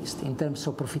placed in terms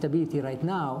of profitability right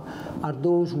now are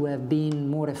those who have been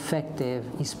more effective,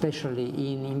 especially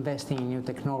in investing in new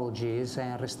technologies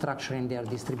and restructuring their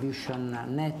distribution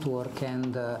network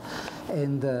and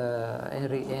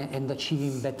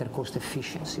achieving better cost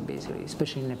efficiency, basically,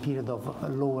 especially in a period of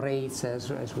low rates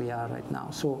as we are right now.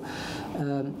 So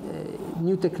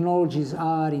new technologies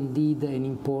are indeed an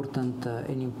important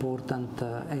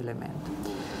element.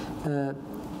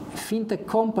 Fintech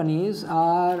companies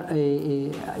are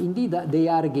indeed they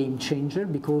are a game changer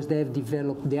because they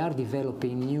are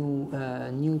developing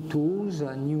new tools,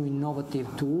 new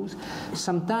innovative tools.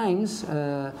 Sometimes,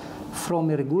 from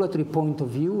a regulatory point of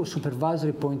view, a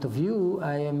supervisory point of view,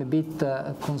 I am a bit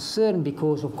concerned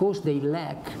because, of course, they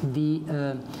lack the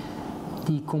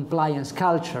compliance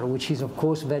culture, which is of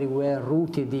course very well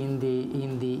rooted in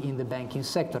the banking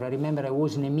sector. I remember I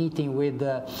was in a meeting with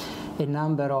a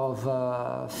number of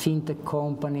fintech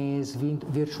companies,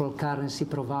 virtual currency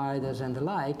providers and the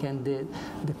like, and the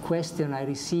question I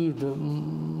received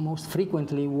most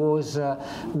frequently was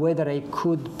whether I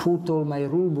could put all my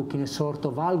rulebook in a sort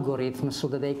of algorithm so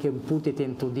that they can put it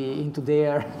into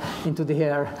their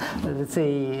let's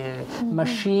say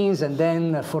machines, and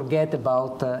then forget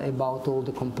about all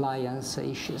the compliance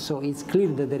issues. So it's clear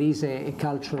that there is a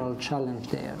cultural challenge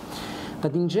there.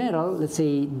 But in general, let's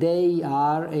say they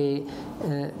are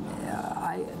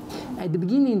at the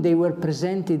beginning they were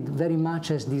presented very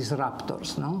much as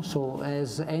disruptors, no? So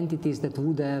as entities that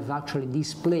would have actually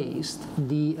displaced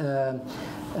the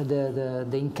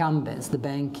incumbents, the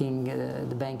banking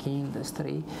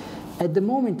industry. At the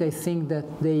moment, I think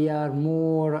that they are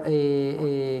more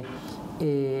a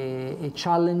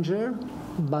challenger.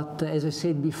 But as I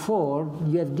said before,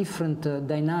 you have different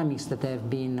dynamics that have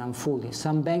been unfolding.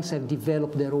 Some banks have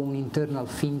developed their own internal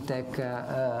fintech,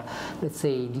 let's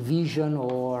say, division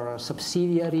or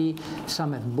subsidiary.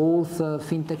 Some have both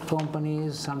fintech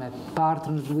companies. Some have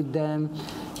partnered with them.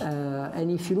 And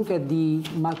if you look at the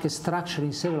market structure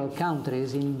in several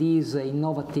countries in these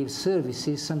innovative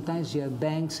services, sometimes you have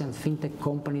banks and fintech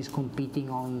companies competing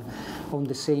on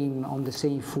the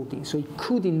same footing. So it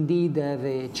could indeed have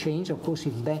a change. Of course,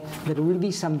 there will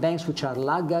be some banks which are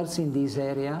laggards in this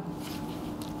area,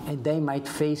 and they might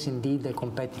face indeed a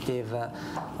competitive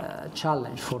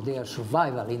challenge for their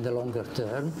survival in the longer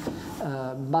term.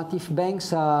 But if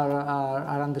banks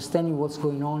are understanding what's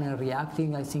going on and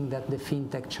reacting, I think that the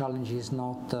fintech challenge is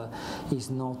not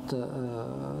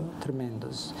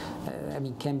tremendous. I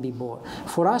mean, can be borne.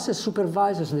 For us as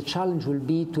supervisors, the challenge will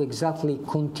be to exactly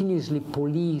continuously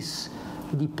police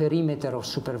the perimeter of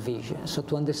supervision. So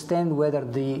to understand whether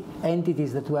the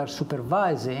entities that we are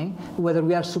supervising, whether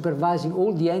we are supervising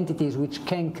all the entities which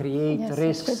can create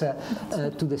risks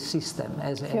to the system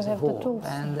as a whole.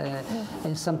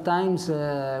 And sometimes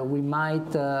we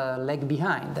might lag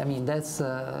behind. I mean, that's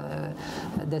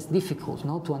difficult,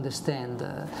 no, to understand.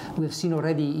 We've seen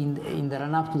already in the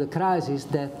run-up to the crisis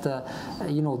that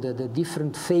the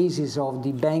different phases of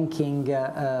the banking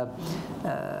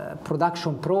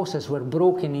production process were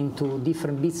broken into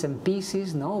different bits and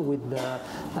pieces, no, with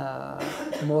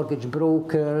mortgage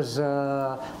brokers,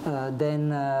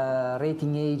 then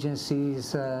rating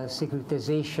agencies,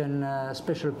 securitization,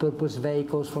 special purpose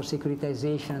vehicles for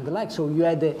securitization and the like. So you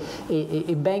had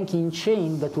a banking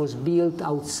chain that was built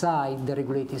outside the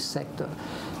regulated sector.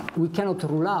 We cannot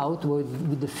rule out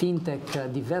with the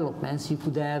fintech developments you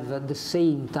could have the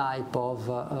same type of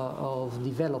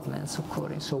developments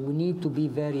occurring. So we need to be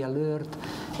very alert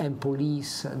and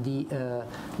police the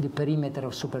perimeter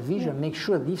of supervision. Make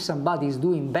sure that if somebody is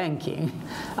doing banking,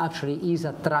 actually is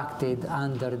attracted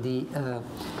under the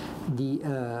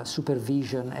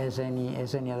supervision as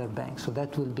any other bank. So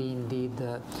that will be indeed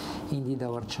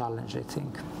our challenge, I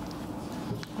think.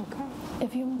 Okay.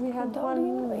 If we had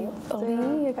one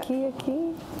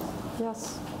aquí.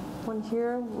 Yes, one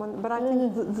here, but I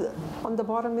think on the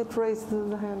bottom it raised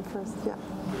the hand first. Yeah.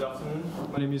 Good afternoon.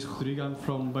 My name is Rodrigo. I'm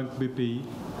from Banco BPI,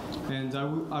 and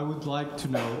I would like to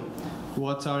know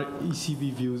what are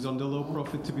ECB views on the low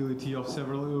profitability of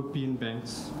several European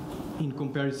banks in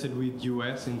comparison with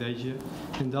US and Asia,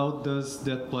 and how does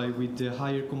that play with the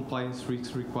higher compliance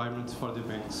risk requirements for the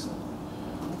banks?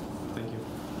 Thank you.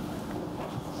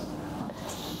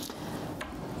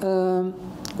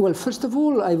 Well, first of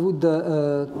all, I would.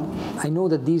 I know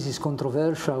that this is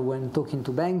controversial when talking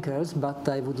to bankers, but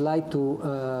I would like to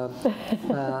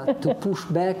push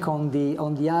back on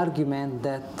the argument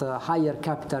that higher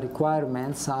capital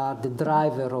requirements are the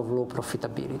driver of low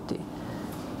profitability.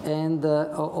 And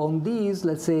on this,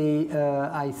 let's say,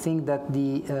 I think that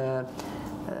the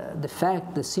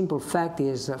simple fact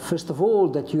is, first of all,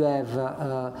 that you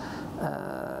have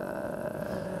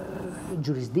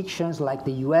jurisdictions like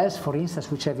the US, for instance,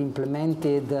 which have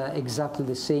implemented exactly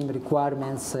the same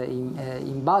requirements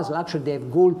in Basel. Actually, they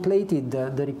have gold-plated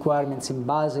the requirements in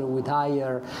Basel with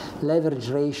higher leverage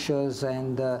ratios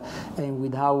and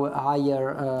with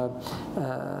higher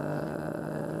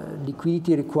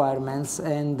liquidity requirements,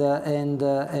 and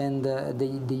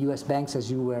the US banks,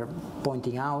 as you were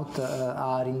pointing out,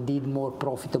 are indeed more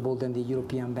profitable than the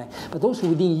European bank. But also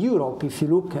within Europe, if you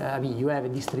look, I mean, you have a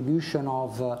distribution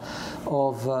of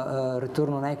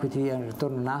return on equity and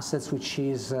return on assets, which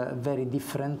is very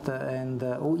different, and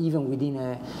even within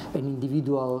an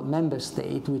individual member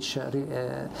state, which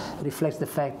reflects the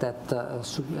fact that the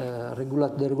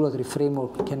regulatory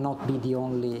framework cannot be the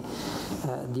only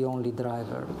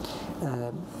driver.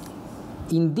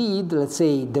 Indeed, let's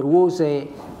say there was a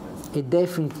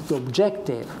definite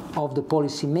objective of the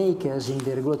policymakers in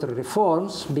the regulatory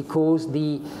reforms, because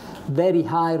the very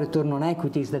high return on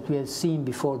equities that we had seen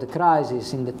before the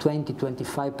crisis in the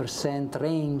 20–25%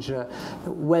 range,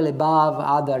 well above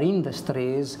other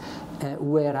industries,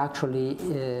 were actually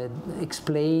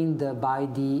explained by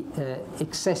the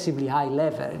excessively high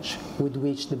leverage with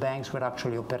which the banks were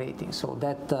actually operating. So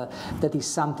that is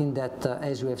something that,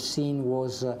 as we have seen,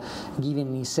 was giving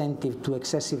an incentive to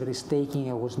excessive risk-taking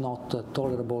and was not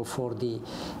tolerable for the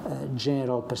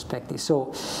general perspective.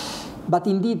 So, but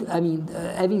indeed, I mean,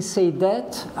 having said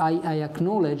that, I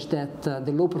acknowledge that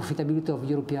the low profitability of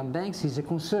European banks is a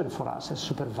concern for us as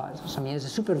supervisors. I mean, as a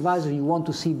supervisor, you want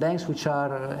to see banks which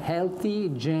are healthy,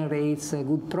 generates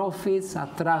good profits,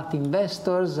 attract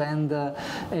investors, and are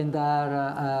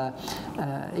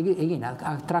again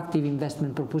attractive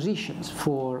investment propositions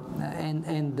for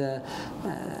and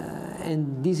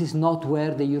this is not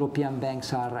where the European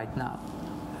banks are right now.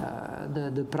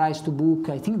 The price to book,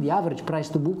 I think the average price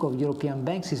to book of European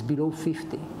banks is below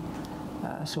 50,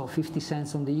 so 50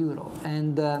 cents on the euro.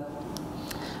 And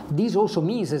this also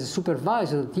means, as a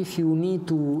supervisor, that if you need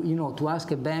to, to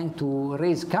ask a bank to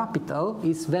raise capital,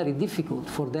 it's very difficult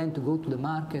for them to go to the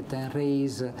market and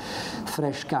raise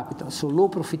fresh capital. So low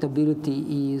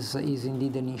profitability is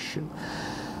indeed an issue.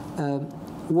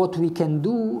 What we can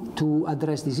do to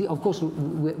address this, of course,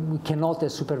 we cannot,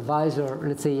 as supervisor,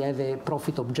 let's say, have a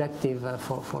profit objective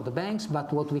for the banks,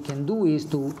 but what we can do is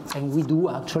to, and we do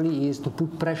actually, is to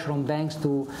put pressure on banks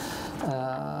to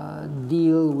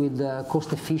deal with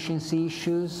cost efficiency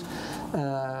issues.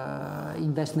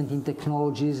 Investment in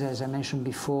technologies, as I mentioned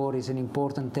before, is an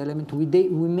important element. We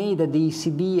made at the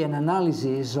ECB an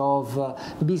analysis of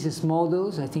business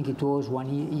models, I think it was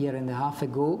 1 year and a half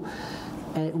ago,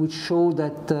 which showed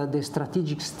that the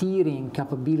strategic steering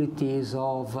capabilities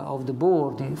of the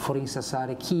board, for instance,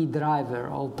 are a key driver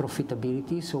of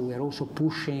profitability. So we are also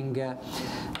pushing,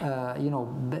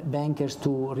 bankers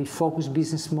to refocus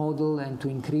business model and to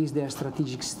increase their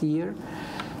strategic steer.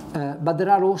 But there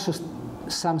are also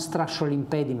some structural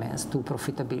impediments to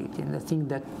profitability, and I think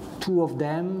that two of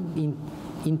them,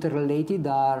 interrelated,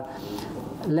 are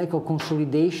lack of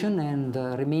consolidation and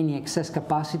remaining excess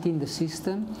capacity in the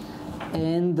system,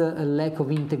 and a lack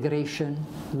of integration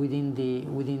within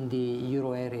the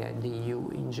euro area, the EU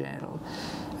in general.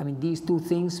 I mean, these two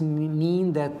things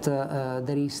mean that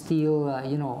there is still,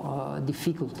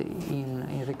 difficulty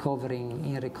in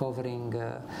recovering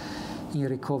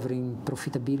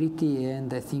profitability,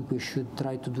 and I think we should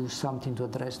try to do something to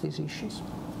address these issues.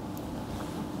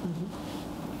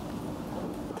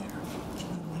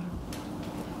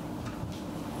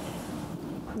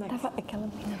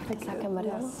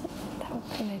 Yes.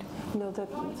 No, that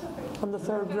on the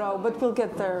third row, but we'll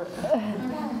get there.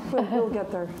 We'll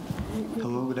get there.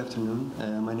 Hello, good afternoon.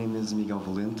 My name is Miguel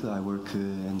Valente. I work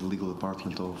in the legal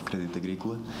department of Crédito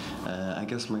Agrícola. I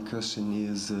guess my question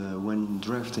is, when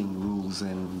drafting rules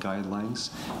and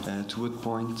guidelines, to what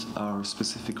point are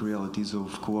specific realities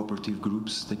of cooperative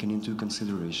groups taken into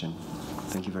consideration?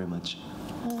 Thank you very much.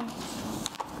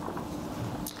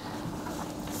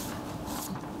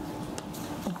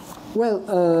 Well,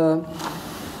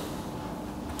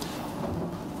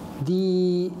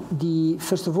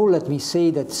 first of all, let me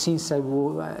say that since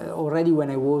already when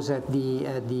I was at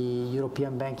the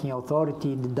European Banking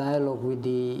Authority, the dialogue with the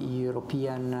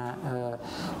European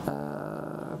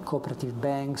cooperative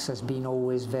banks has been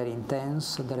always very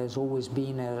intense. There has always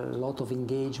been a lot of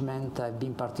engagement. I've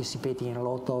been participating in a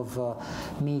lot of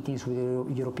meetings with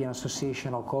the European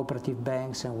Association of Cooperative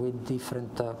Banks and with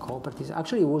different cooperatives.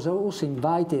 Actually, I was also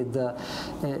invited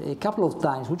a couple of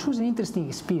times, which was an interesting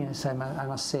experience, I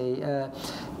must say,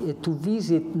 to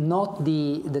visit not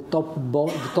the top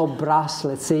brass,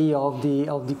 let's say, of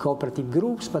the cooperative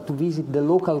groups, but to visit the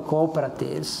local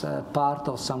cooperatives, part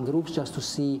of some groups, just to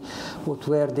see what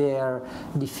were their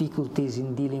difficulties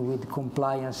in dealing with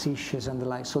compliance issues and the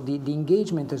like. So the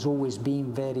engagement has always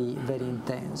been very, very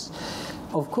intense.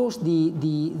 Of course,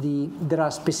 there are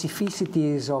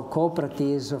specificities of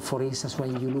cooperatives. For instance,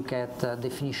 when you look at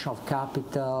definition of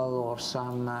capital or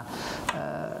some,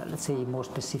 let's say, more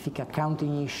specific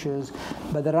accounting issues.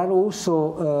 But there are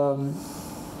also,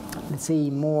 let's say,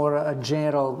 more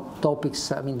general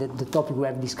topics. I mean, the topic we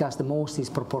have discussed the most is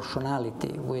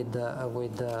proportionality with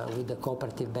the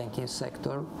cooperative banking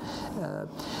sector.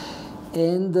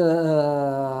 And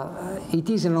it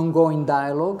is an ongoing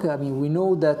dialogue. I mean, we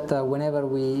know that whenever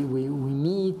we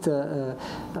meet,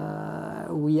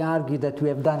 we argue that we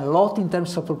have done a lot in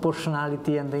terms of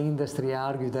proportionality, and the industry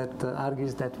argues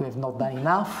that we have not done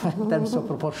enough in terms of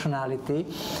proportionality.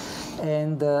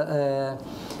 And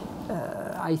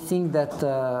I think that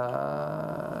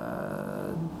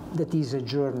that is a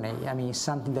journey. I mean, it's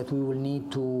something that we will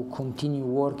need to continue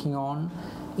working on.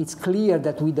 It's clear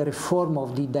that with the reform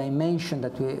of the dimension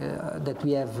that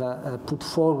we have put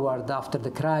forward after the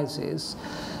crisis,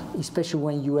 especially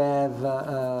when you have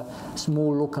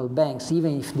small local banks,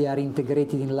 even if they are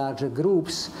integrated in larger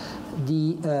groups,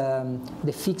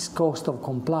 the fixed cost of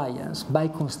compliance by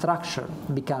construction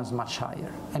becomes much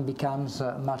higher and becomes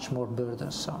much more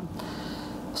burdensome.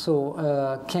 So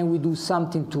can we do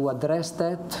something to address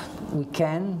that? We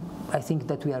can. I think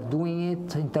that we are doing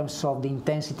it. In terms of the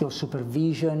intensity of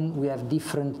supervision, we have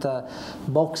different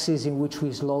boxes in which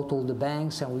we slot all the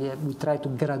banks, and we try to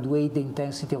graduate the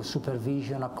intensity of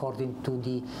supervision according to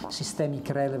the systemic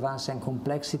relevance and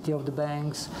complexity of the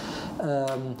banks.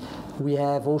 We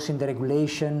have also in the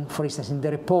regulation, for instance, in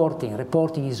the reporting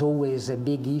is always a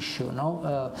big issue.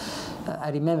 No? I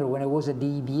remember when I was at the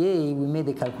EBA, we made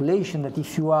a calculation that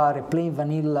if you are a plain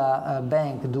vanilla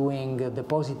bank doing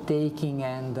deposit taking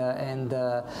and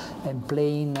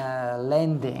plain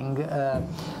lending,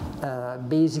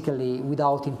 basically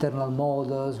without internal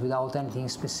models, without anything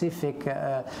specific,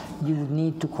 you would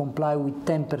need to comply with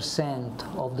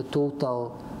 10% of the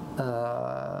total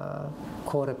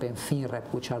COREP and FINREP,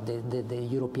 which are the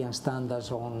European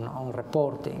standards on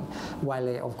reporting, while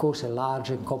of course a large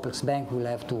and complex bank will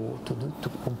have to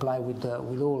comply with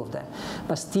all of them.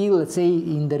 But still, let's say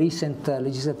in the recent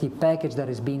legislative package there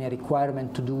has been a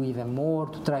requirement to do even more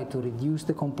to try to reduce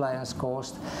the compliance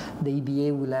cost. The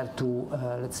EBA will have to,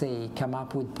 let's say, come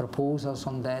up with proposals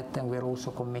on that, and we're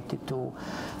also committed to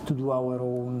do our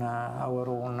own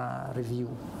review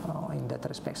in that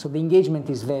respect. So the engagement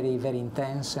is very, very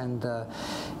intense, and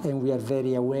we are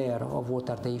very aware of what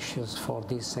are the issues for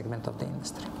this segment of the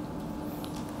industry.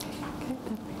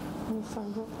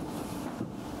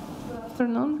 Good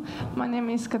afternoon. My name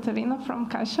is Catarina from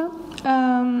Caixa.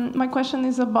 My question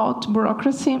is about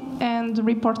bureaucracy and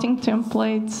reporting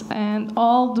templates and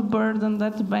all the burden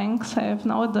that the banks have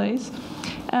nowadays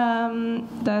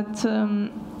that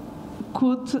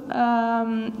could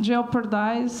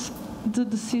jeopardize the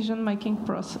decision-making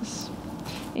process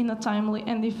in a timely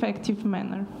and effective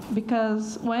manner.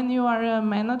 Because when you are a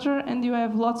manager and you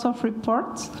have lots of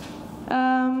reports,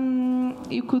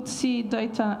 you could see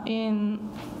data in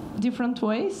different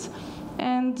ways,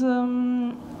 and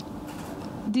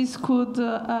this could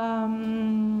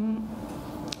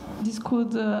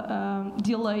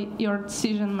delay your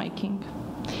decision making.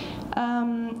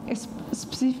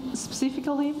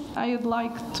 Specifically, I would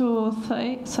like to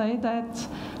say that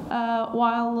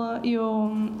while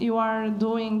you are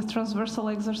doing transversal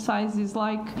exercises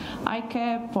like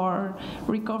ICAP or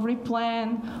recovery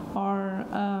plan or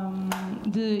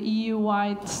the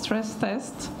EU-wide stress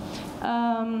test,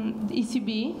 the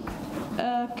ECB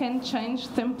can change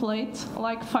template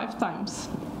like 5 times.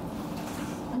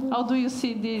 How do you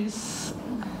see this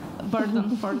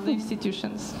burden for the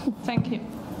institutions? Thank you.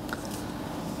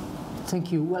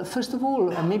 Thank you. Well, first of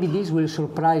all, maybe this will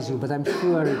surprise you, but I'm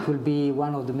sure it will be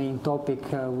one of the main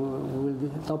topics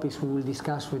we will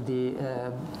discuss with the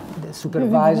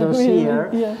supervisors here.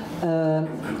 Yeah.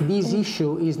 This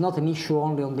issue is not an issue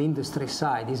only on the industry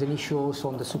side, it's an issue also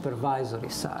on the supervisory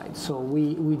side. So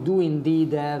we do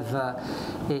indeed have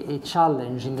a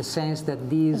challenge in the sense that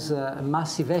this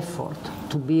massive effort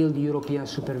to build European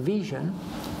supervision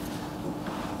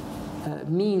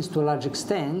means to a large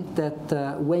extent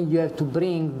that when you have to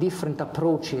bring different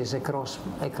approaches across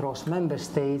member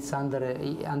states under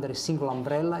a single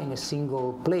umbrella in a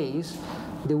single place,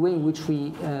 the way in which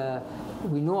we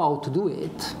know how to do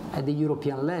it at the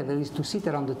European level is to sit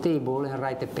around the table and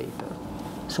write a paper.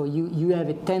 So you have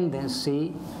a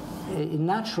tendency, a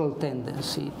natural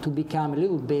tendency to become a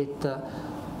little bit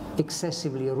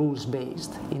excessively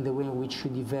rules-based in the way in which you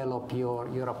develop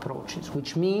your approaches,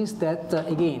 which means that,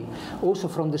 again, also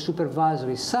from the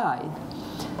supervisory side,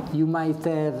 you might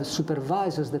have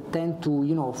supervisors that tend to,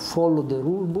 follow the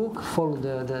rule book, follow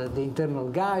the internal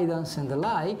guidance and the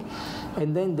like,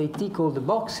 and then they tick all the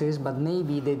boxes, but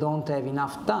maybe they don't have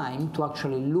enough time to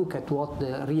actually look at what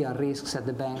the real risks at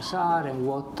the banks are and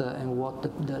what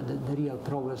the real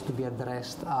problems to be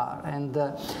addressed are. And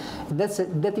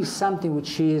that is something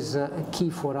which is key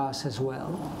for us as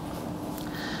well.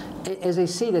 As I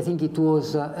said, I think it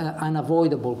was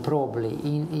unavoidable probably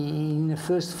in the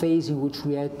first phase in which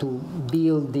we had to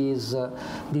build this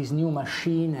new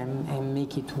machine and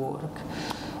make it work.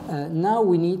 Now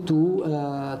we need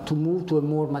to move to a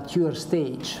more mature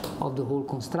stage of the whole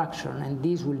construction, and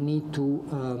this will need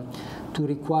to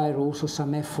require also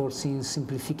some efforts in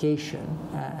simplification.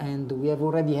 And we have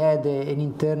already had an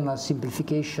internal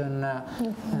simplification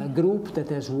group that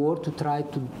has worked to try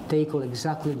to tackle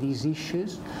exactly these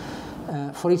issues.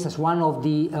 For instance, one of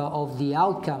the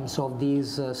outcomes of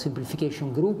this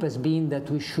simplification group has been that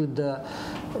we should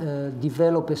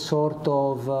develop a sort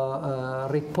of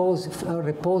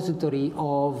repository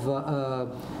of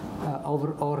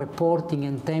reporting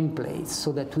and templates,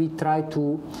 so that we try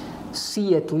to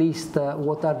see at least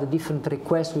what are the different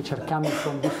requests which are coming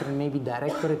from different maybe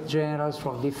directorate generals,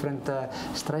 from different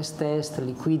stress tests,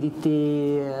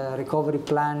 liquidity, recovery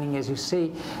planning, as you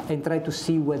say, and try to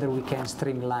see whether we can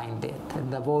streamline that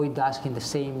and avoid asking the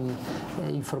same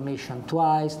information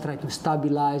twice, try to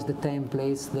stabilize the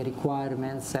templates, the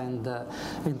requirements, and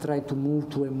try to move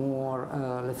to a more,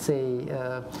 let's say,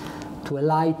 to a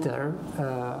lighter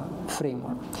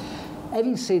framework.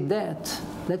 Having said that,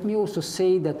 let me also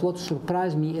say that what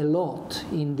surprised me a lot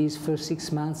in these first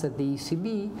 6 months at the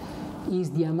ECB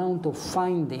is the amount of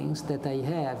findings that I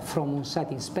have from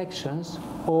on-site inspections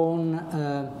on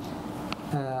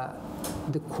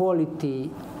the quality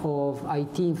of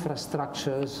IT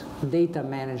infrastructures, data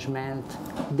management,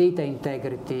 data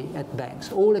integrity at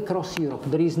banks, all across Europe.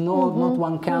 There is not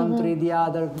one country, the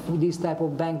other, this type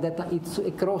of bank, that it's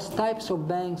across types of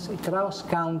banks, across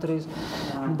countries.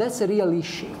 That's a real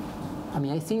issue. I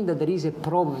mean, I think that there is a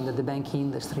problem that the banking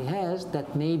industry has,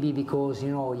 that maybe because,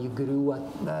 you grew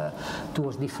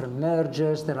towards different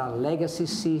mergers, there are legacy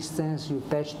systems, you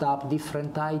patched up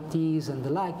different ITs and the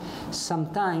like.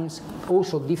 Sometimes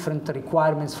also different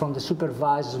requirements from the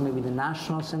supervisors, maybe the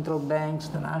national central banks,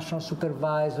 the national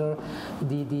supervisor,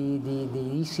 the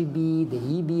ECB, the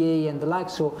EBA and the like.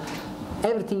 So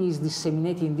everything is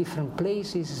disseminated in different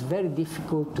places. It's very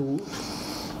difficult to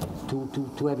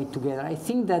have it together. I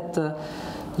think that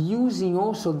using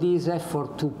also this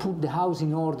effort to put the house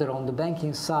in order on the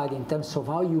banking side in terms of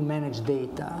how you manage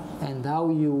data and how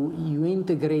you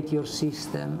integrate your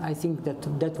system, I think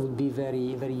that would be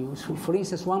very, very useful. For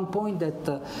instance, one point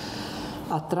that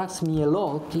attracts me a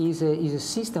lot is a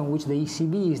system which the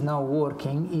ECB is now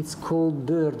working. It's called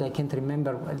BIRD. I can't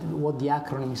remember what the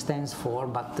acronym stands for,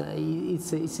 but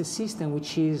it's a system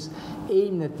which is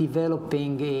aimed at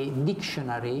developing a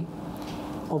dictionary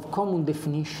of common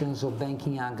definitions of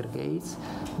banking aggregates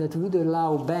that would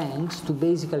allow banks to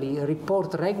basically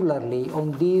report regularly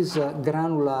on these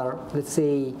granular, let's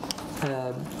say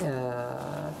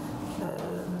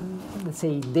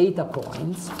data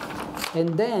points, and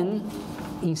then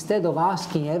instead of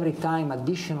asking every time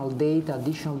additional data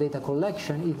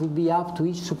collection, it would be up to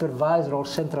each supervisor or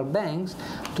central banks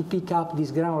to pick up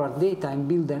this granular data and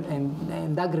build them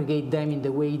and aggregate them in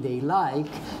the way they like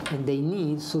and they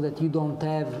need, so that you don't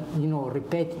have, you know,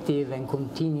 repetitive and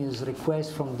continuous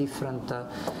requests from different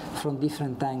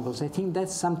angles. I think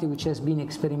that's something which has been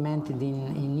experimented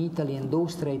in Italy, and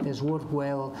Austria. It has worked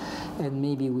well, and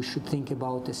maybe we should think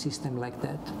about a system like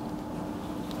that.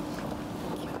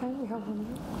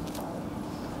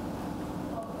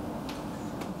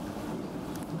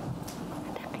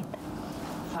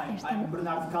 I'm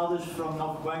Bernardo Caldas from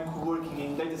Novo Banco, working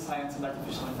in data science and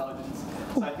artificial intelligence.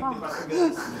 So I think the question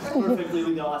goes perfectly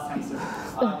with the last answer.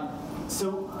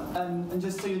 And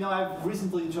just so you know, I've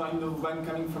recently joined Novo Banco,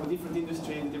 coming from a different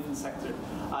industry in a different sector.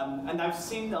 And I've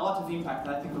seen a lot of impact,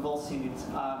 and I think we've all seen it,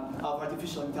 of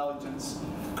artificial intelligence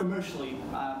commercially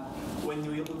when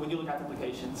you look at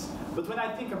applications. But when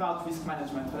I think about risk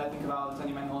management, when I think about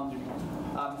anti-money laundering,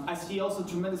 I see also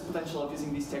tremendous potential of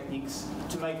using these techniques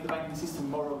to make the banking system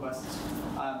more robust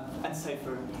and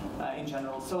safer in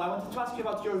general. So I wanted to ask you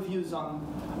about your views on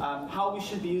how we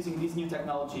should be using these new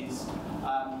technologies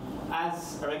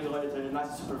as a regulator and as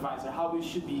a supervisor, how we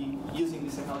should be using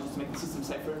these technologies to make the system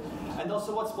safer, and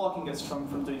also what's blocking us from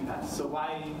doing that. So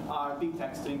why are big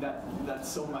techs doing that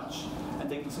so much and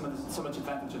taking so much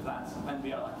advantage of that, and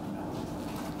we are lacking that?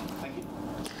 Thank you.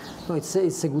 No,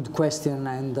 it's a good question,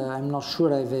 and I'm not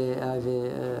sure I have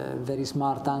a very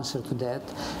smart answer to that.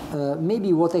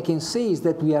 Maybe what I can say is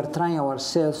that we are trying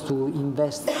ourselves to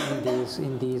invest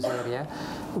in this area.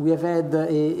 We have had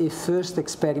a first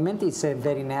experiment. It's a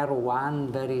very narrow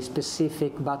one, very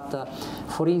specific, but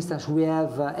for instance, we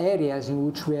have areas in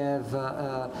which we have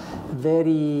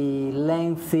very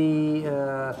lengthy,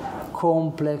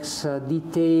 complex,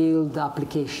 detailed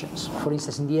applications. For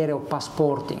instance, in the area of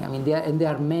passporting, I mean, there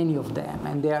are many of them,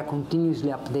 and they are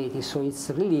continuously updated. So it's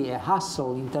really a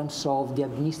hassle in terms of the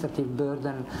administrative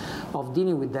burden of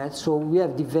dealing with that. So we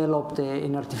have developed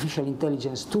an artificial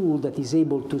intelligence tool that is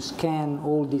able to scan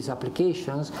all these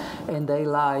applications and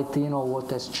highlight, you know, what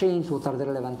has changed, what are the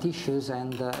relevant issues,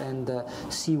 and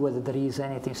see whether there is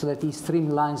anything. So that it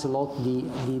streamlines a lot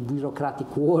the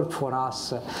bureaucratic work for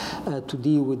us to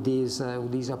deal with these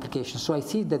applications. So I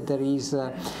think that there is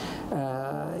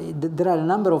there are a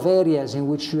number of areas in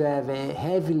which you have a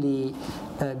heavily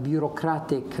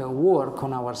bureaucratic work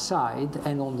on our side,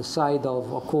 and on the side of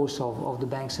course of the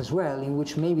banks as well, in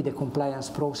which maybe the compliance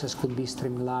process could be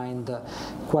streamlined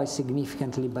quite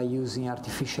significantly by using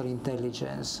artificial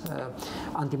intelligence.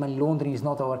 Anti-money laundering is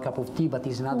not our cup of tea, but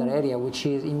is another area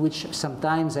in which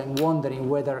sometimes I'm wondering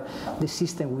whether the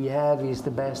system we have is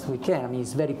the best we can. I mean,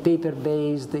 it's very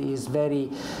paper-based, it's very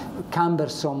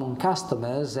cumbersome on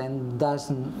customers, and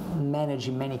doesn't manage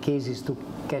in many cases to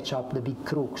catch up the big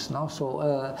crooks. No?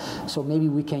 So maybe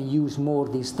we can use more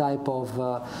this type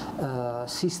of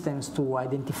systems to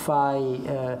identify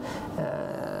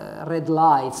red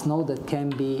lights, no, that can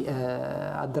be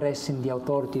addressing the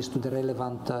authorities to the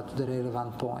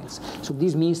relevant points. So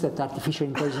this means that artificial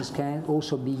intelligence can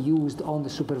also be used on the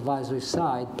supervisory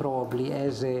side, probably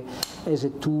as a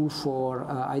tool for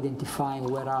identifying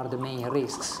where are the main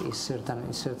risks in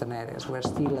certain areas. We're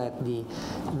still at the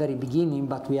very beginning,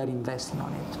 but we are investing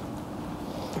on it.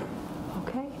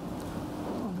 Okay,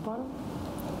 on the bottom.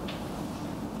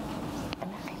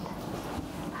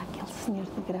 Aquele senhor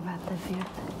de gravata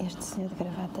verde, este senhor de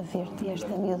gravata verde e esta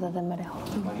miúda de amarelo.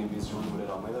 My name is João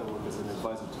Moreira Almeida. I work as an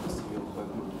advisor to the CEO of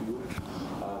Banco de Portugal.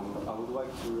 I would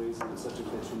like to raise the subject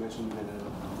that you mentioned in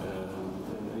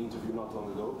an interview not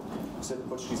long ago. You said the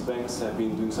Portuguese banks have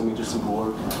been doing some interesting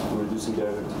work in reducing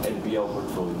their NPL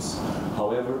portfolios.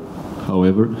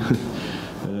 However,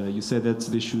 you said that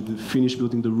they should finish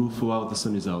building the roof while the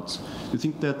sun is out. Do you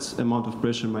think that amount of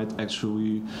pressure might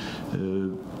actually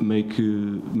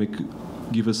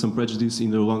give us some prejudice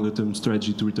in the longer-term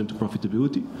strategy to return to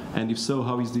profitability? And if so,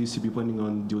 how is the ECB planning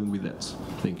on dealing with that?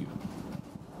 Thank you.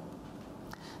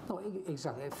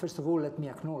 exactly. First of all, let me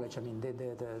acknowledge. I mean,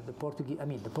 the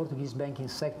Portuguese banking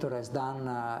sector has done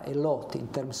a lot in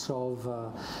terms of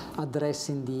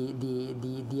addressing the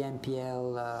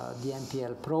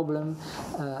NPL problem.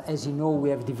 As you know, we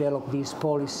have developed these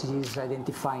policies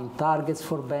identifying targets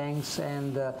for banks,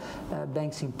 and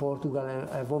banks in Portugal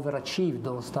have overachieved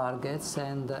those targets,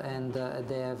 and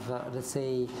they have, let's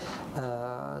say,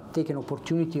 taken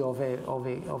opportunity of a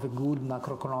good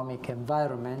macroeconomic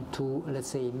environment to, let's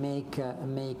say, make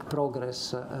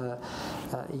progress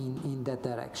in that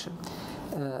direction.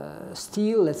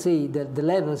 Still, let's say that the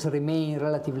levels remain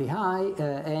relatively high,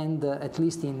 and at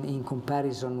least in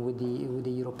comparison with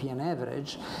the European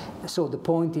average. So the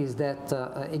point is that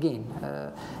again,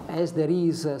 as there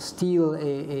is still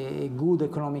a good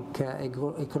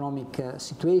economic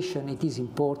situation, it is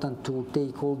important to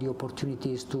take all the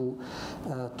opportunities to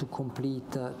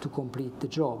complete the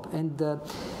job. And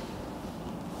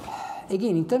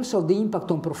again, in terms of the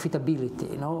impact on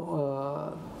profitability,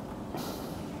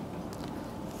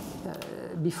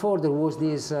 before there was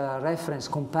this reference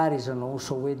comparison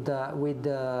also with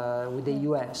the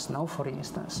US, for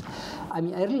instance. I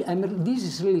mean, this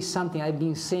is really something I've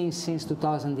been saying since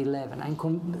 2011. I'm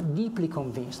deeply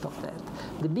convinced of that.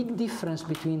 The big difference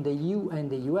between the EU and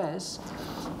the US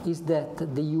is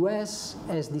that the US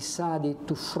has decided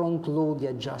to front load the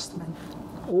adjustment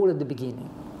all at the beginning.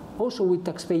 Also with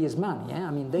taxpayers' money.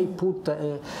 I mean, they put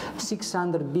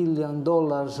 $600 billion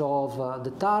of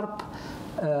the TARP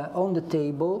on the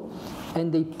table,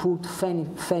 and they put Fannie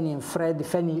Mae and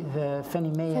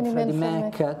Freddie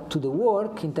Mac to the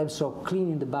work in terms of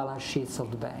cleaning the balance sheets of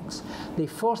the banks. They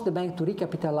forced the bank to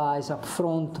recapitalize up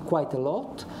front quite a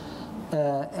lot,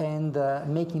 and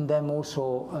making them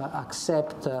also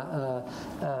accept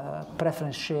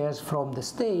preference shares from the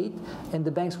state, and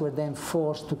the banks were then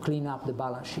forced to clean up the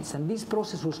balance sheets. And this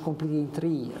process was completed in 3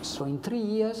 years. So in 3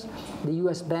 years, the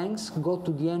US banks got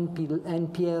to the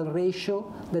NPL ratio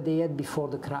that they had before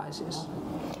the crisis.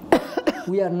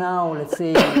 We are now, let's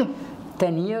say,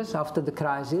 10 years after the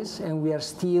crisis, and we are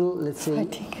still, let's say,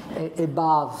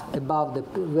 above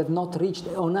we have not reached,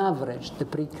 on average, the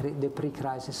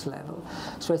pre-crisis level.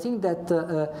 So I think that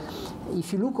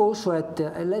if you look also at,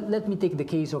 let me take the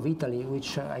case of Italy,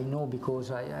 which I know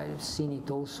because I've seen it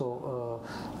also,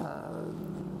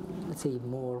 let's say,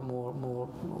 more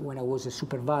when I was a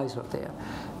supervisor there.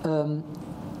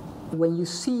 When you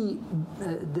see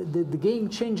the game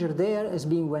changer there has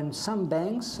been when some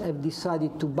banks have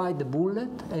decided to bite the bullet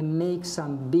and make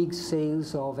some big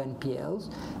sales of NPLs,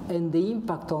 and the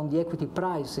impact on the equity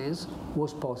prices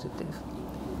was positive.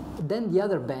 Then the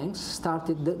other banks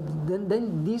started,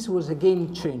 then this was a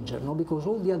game changer, because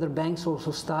all the other banks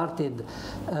also started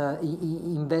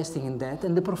investing in that,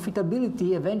 and the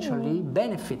profitability eventually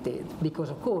benefited,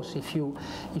 because of course if you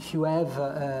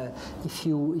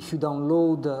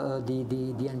download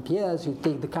the NPLs, you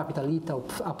take the capital hit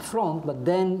up front, but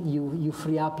then you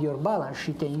free up your balance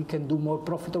sheet and you can do more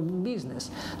profitable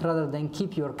business rather than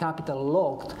keep your capital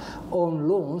locked on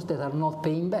loans that are not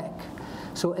paying back.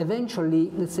 So eventually,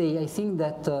 let's say, I think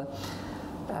that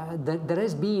there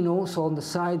has been also on the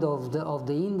side of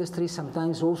the industry,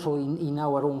 sometimes also in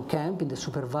our own camp, in the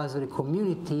supervisory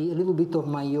community, a little bit of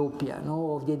myopia,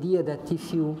 of the idea that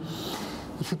if you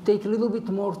take a little bit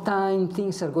more time,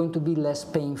 things are going to be less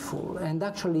painful. And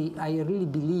actually, I really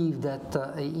believe that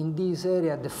in this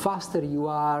area, the faster you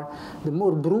are, the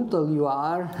more brutal you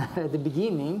are at the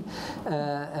beginning,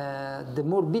 the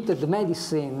more bitter the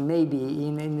medicine maybe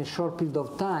in a short period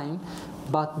of time,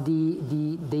 but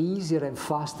the easier and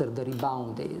faster the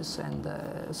rebound is. And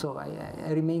so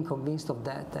I remain convinced of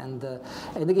that. And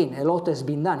again, a lot has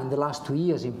been done in the last 2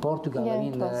 years in Portugal. I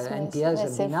mean, NPLs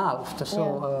have been halved.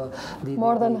 So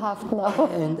more than half now.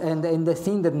 And I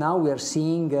think that now we are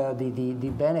seeing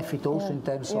the benefit also in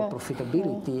terms of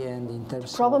profitability and in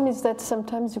terms. Problem is that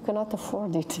sometimes you cannot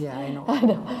afford it. Yeah, I know.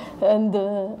 And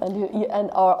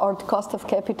our cost of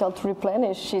capital to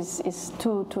replenish is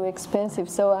too expensive.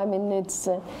 So I mean, it's.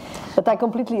 But I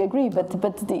completely agree. But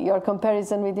your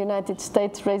comparison with the United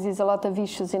States raises a lot of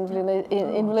issues in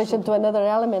relation to another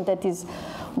element that is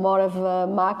more of a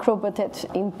macro, but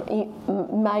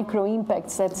micro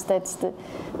impacts. That's the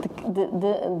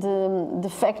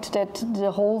fact that the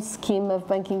whole scheme of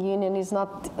banking union is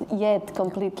not yet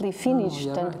completely finished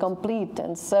and complete.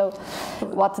 And so,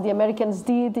 what the Americans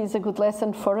did is a good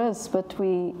lesson for us. But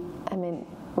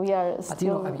we are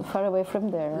still far away from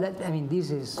there. I mean,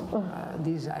 this is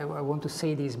I want to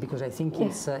say this because I think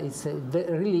it's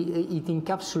really it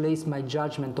encapsulates my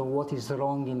judgment on what is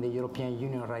wrong in the European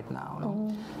Union right now.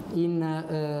 No? In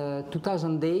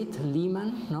 2008,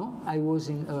 Lehman. No, I was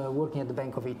working at the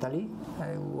Bank of Italy.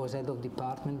 I was head of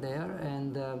department there,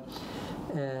 and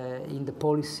in the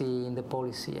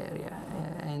policy area,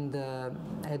 and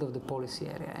head of the policy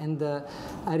area. And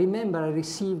I remember I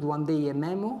received one day a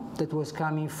memo that was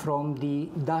coming from the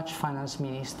Dutch Finance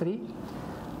Ministry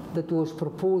that was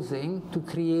proposing to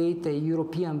create a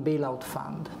European bailout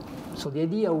fund. So the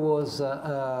idea was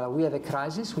we have a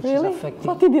crisis which is affecting.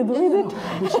 What did you do with it?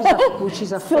 Which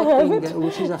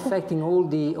is affecting all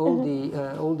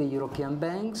the European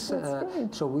banks.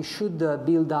 So we should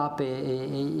build up a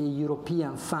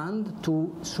European fund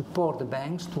to support the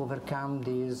banks to overcome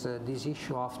this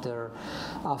issue after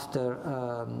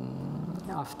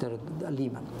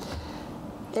Lehman.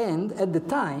 And at the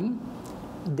time,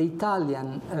 the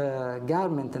Italian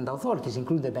government and authorities,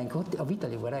 including the Bank of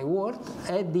Italy, where I worked,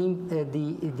 had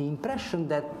the impression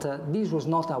that this was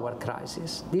not our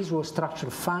crisis. This was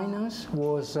structured finance,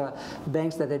 was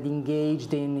banks that had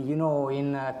engaged in,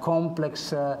 in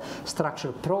complex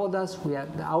structured products.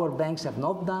 Our banks have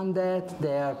not done that.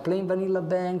 They are plain vanilla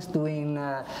banks doing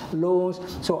loans.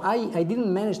 So I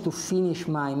didn't manage to finish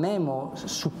my memo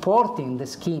supporting the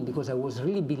scheme because I was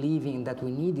really believing that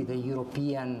we needed a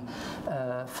European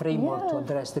framework to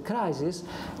address the crisis,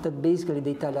 that basically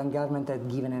the Italian government had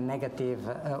given a negative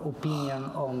opinion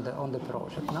on the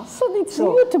project. No? So it's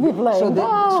you to be blamed.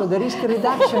 So the risk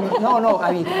reduction,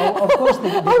 I mean, of course the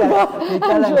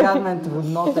Italian government would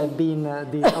not have been,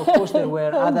 of course there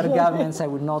were other governments I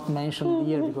would not mention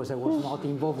here because I was not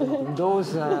involved in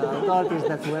those authorities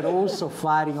that were also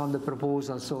firing on the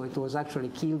proposal, so it was actually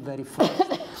killed very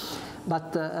fast.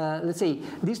 But let's say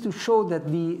this to show that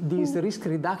this risk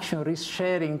reduction, risk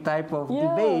sharing type of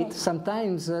debate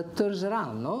sometimes turns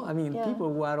around. No, I mean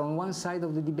people who are on one side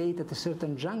of the debate at a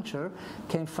certain juncture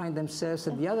can find themselves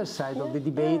at the other side of the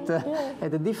debate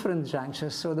at a different juncture.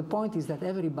 So the point is that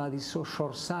everybody is so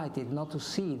short-sighted not to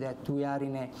see that we are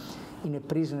in a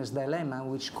prisoner's dilemma, in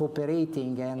which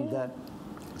cooperating and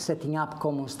setting up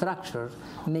common structure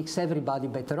makes everybody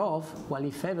better off, while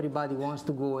if everybody wants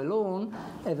to go alone,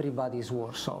 everybody is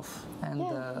worse off. And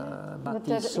but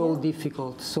it's so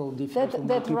difficult for people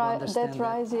to understand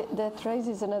that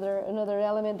raises another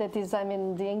element, that is, I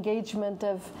mean, the engagement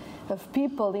of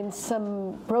people in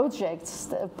some projects,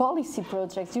 policy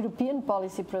projects, European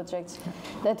policy projects,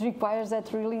 that requires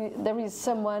that really there is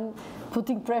someone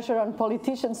putting pressure on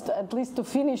politicians to at least to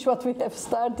finish what we have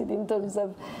started in terms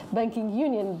of banking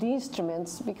union, the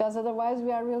instruments, because otherwise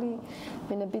we are really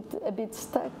a bit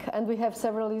stuck. And we have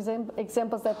several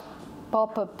examples that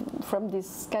pop up from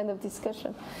this kind of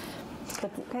discussion.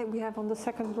 But okay, we have on the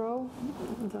second row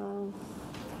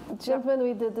the gentleman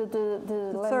with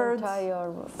the lemon tie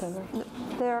or whatever.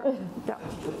 There, yeah.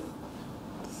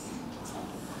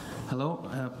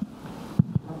 Hello.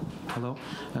 Hello,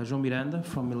 João Miranda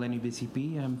from Millennium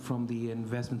BCP. I'm from the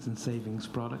Investments and Savings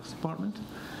Products Department.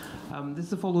 This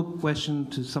is a follow-up question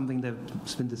to something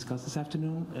that's been discussed this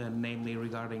afternoon, namely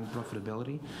regarding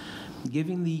profitability.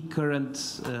 Given the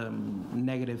current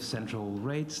negative central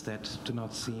rates that do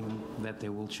not seem that they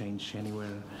will change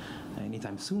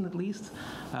anytime soon at least,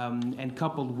 and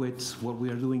coupled with what we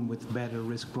are doing with better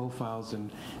risk profiles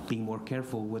and being more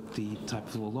careful with the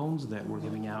types of loans that we're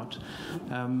giving out,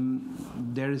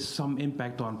 there is some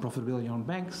impact on profitability on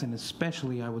banks, and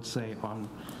especially I would say on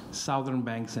southern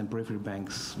banks and periphery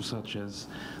banks such as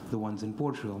the ones in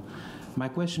Portugal. My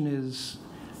question is,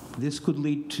 this could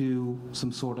lead to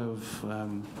some sort of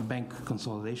bank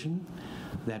consolidation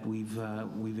that we've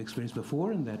experienced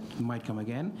before and that might come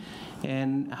again.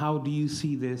 And how do you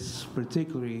see this,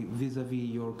 particularly vis-a-vis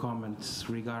your comments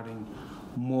regarding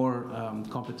more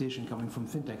competition coming from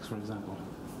fintechs, for example?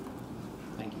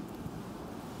 Thank you.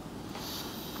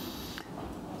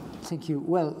 Thank you.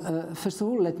 Well, first of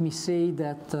all, let me say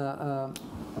that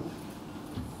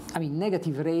I mean,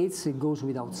 negative rates, it goes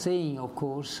without saying, of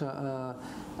course,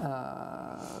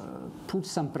 put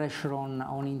some pressure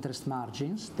on interest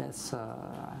margins. That's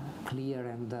clear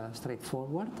and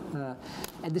straightforward.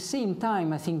 At the same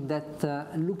time, I think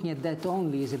that looking at that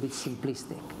only is a bit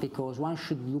simplistic, because one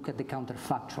should look at the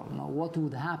counterfactual. What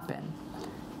would happen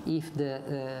if the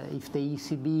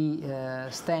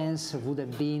ECB stance would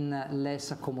have been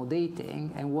less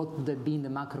accommodating, and what would have been the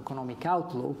macroeconomic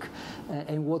outlook,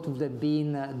 and what would have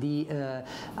been the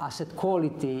asset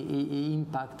quality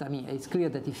impact. I mean, it's clear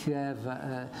that if you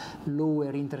have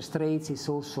lower interest rates, it's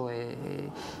also a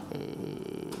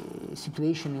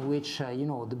situation in which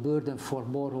the burden for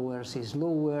borrowers is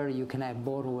lower. You can have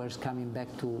borrowers coming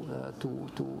back to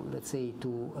let's say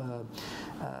to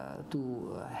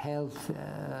health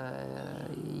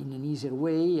in an easier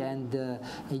way, and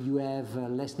you have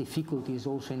less difficulties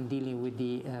also in dealing with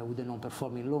the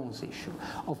non-performing loans issue.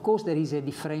 Of course, there is a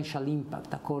differential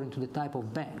impact according to the type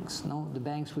of banks. No, the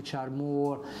banks which are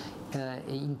more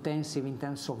intensive in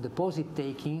terms of deposit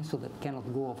taking, so that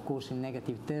cannot go, of course, in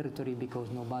negative territory because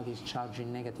nobody is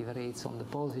charging negative rates on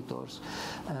depositors,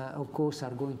 of course,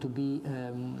 are going to be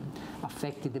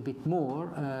affected a bit more.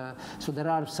 So there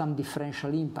are some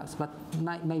differential impacts. But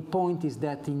my point is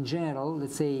that in general,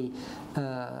 let's say,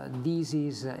 this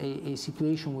is a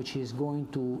situation which is going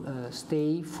to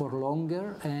stay for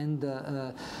longer, and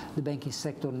the banking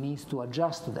sector needs to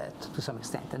adjust to that to some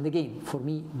extent. And again, for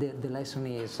me, the lesson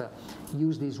is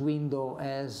use this window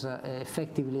as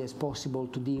effectively as possible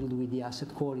to deal with the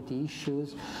asset quality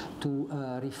issues, to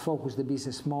refocus the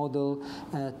business model,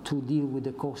 to deal with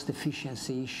the cost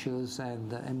efficiency issues,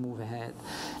 and move ahead.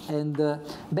 And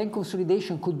bank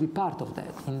consolidation could be part of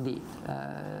that, indeed.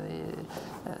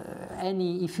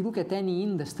 If you look at any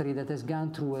industry that has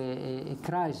gone through a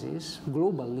crisis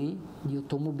globally, the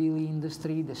automobile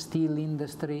industry, the steel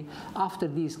industry, after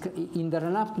this, in the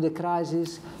run-up to the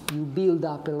crisis, you build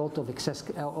up a lot of excess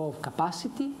of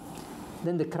capacity.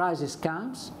 Then the crisis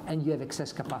comes, and you have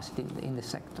excess capacity in the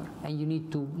sector, and you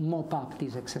need to mop up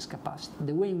this excess capacity.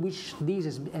 The way in which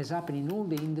this has happened in all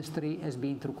the industry has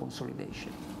been through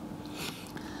consolidation.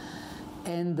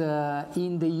 And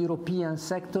in the European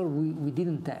sector, we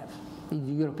didn't have. In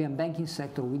the European banking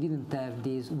sector, we didn't have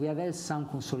this. We have had some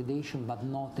consolidation, but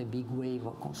not a big wave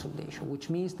of consolidation, which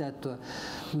means that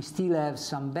we still have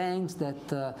some banks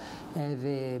that have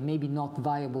a maybe not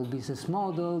viable business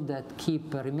model, that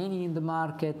keep remaining in the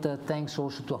market, thanks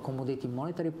also to accommodating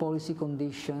monetary policy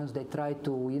conditions. They try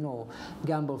to,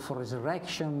 gamble for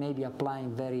resurrection, maybe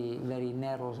applying very, very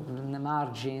narrow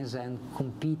margins and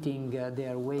competing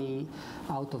their way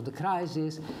out of the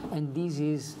crisis. And this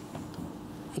is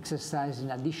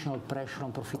exercising additional pressure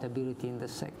on profitability in the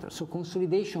sector. So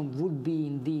consolidation would be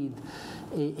indeed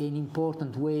an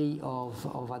important way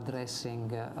of addressing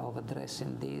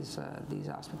these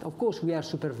aspects. Of course, we are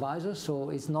supervisors, so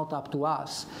it's not up to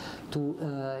us to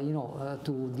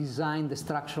to design the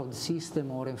structure of the system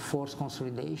or enforce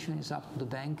consolidation. It's up to the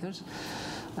bankers.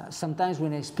 Sometimes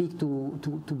when I speak to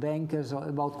bankers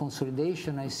about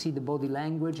consolidation, I see the body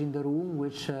language in the room,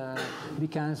 which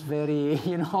becomes very,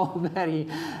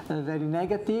 very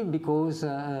negative, because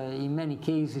in many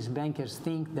cases bankers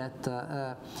think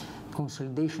that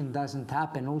consolidation doesn't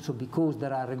happen also because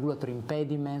there are regulatory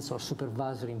impediments or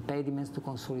supervisory impediments to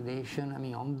consolidation. I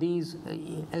mean, on these,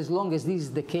 as long as this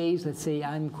is the case, let's say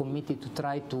I'm committed to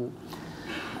try to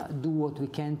do what we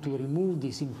can to remove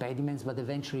these impediments, but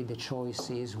eventually the choice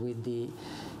is with the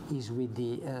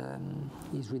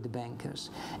bankers.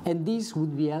 And this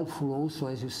would be helpful also,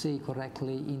 as you say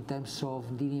correctly, in terms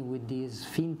of dealing with these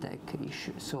fintech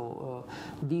issues. So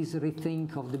this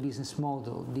rethink of the business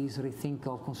model, this rethink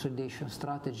of consolidation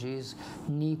strategies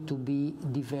need to be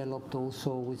developed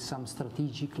also with some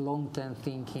strategic long-term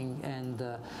thinking and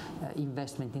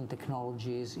investment in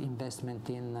technologies, investment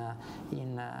in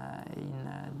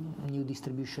new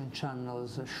distribution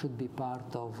channels should be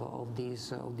part of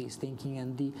this thinking.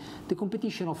 And the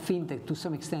competition of fintech to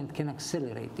some extent can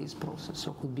accelerate this process,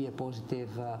 so it could be a positive,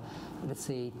 let's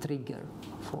say, trigger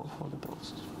for the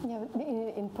process. Yeah,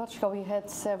 in Portugal we had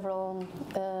several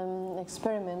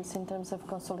experiments in terms of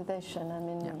consolidation. I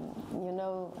mean,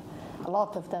 a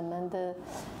lot of them,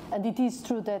 and it is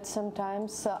true that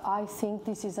sometimes I think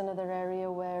this is another area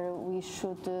where we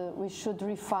should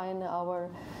refine our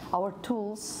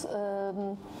tools.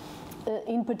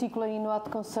 In particular, in what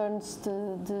concerns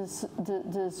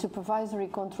the supervisory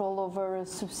control over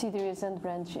subsidiaries and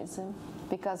branches,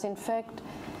 because in fact,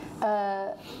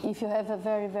 if you have a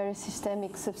very, very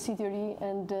systemic subsidiary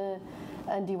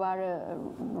and you are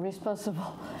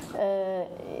responsible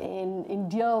in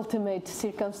the ultimate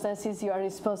circumstances, you are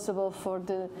responsible for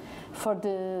the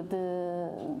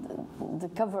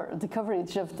the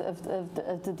coverage of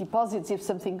the deposits if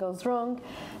something goes wrong.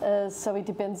 So it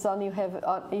depends on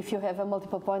if you have a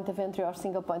multiple point of entry or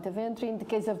single point of entry. In the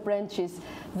case of branches,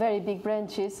 very big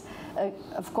branches,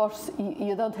 of course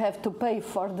you don't have to pay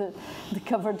for the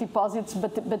covered deposits,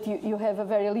 but you have a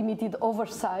very limited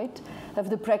oversight of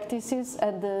the practices,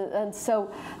 and so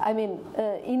I mean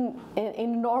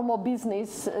in normal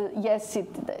business, yes,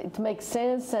 it makes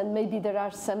sense, and maybe there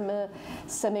are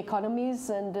some economies,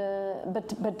 and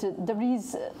but there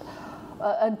is.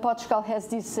 And Portugal has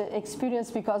this experience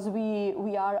because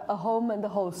we are a home and a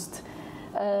host.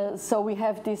 So we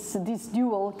have this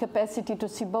dual capacity to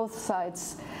see both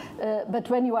sides. But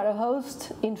when you are a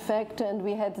host, in fact, and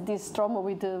we had this trauma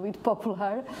with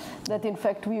Popular, that in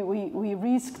fact we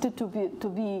risked to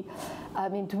be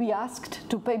asked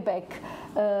to pay back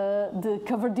the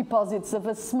covered deposits of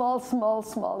a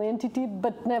small entity,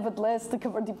 but nevertheless the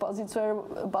covered deposits were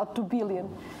about 2 billion.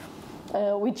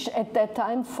 Which at that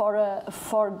time, for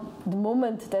the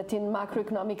moment that in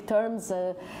macroeconomic terms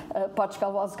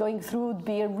Portugal was going through, would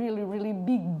be a really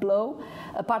big blow,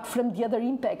 apart from the other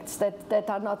impacts that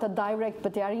are not a direct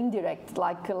but they are indirect,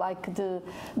 like the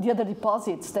other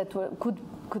deposits that could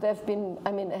have been,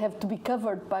 have to be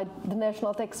covered by the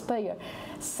national taxpayer.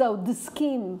 So the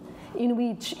scheme in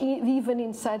which, even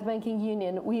inside banking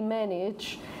union, we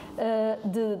manage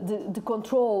the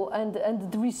control and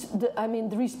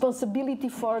the responsibility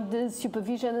for the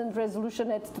supervision and resolution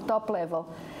at the top level,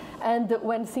 and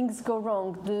when things go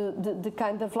wrong, the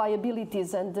kind of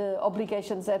liabilities and the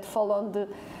obligations that fall on the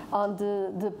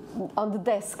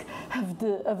desk of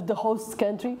the host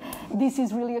country. This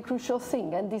is really a crucial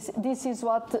thing, and this is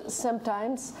what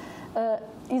sometimes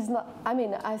is not.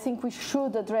 I think we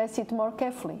should address it more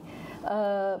carefully.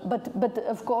 But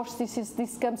of course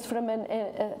this comes from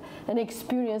an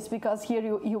experience, because here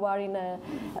you are in a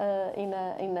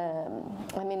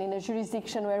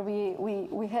jurisdiction where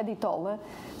we had it all,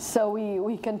 so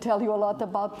we can tell you a lot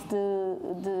about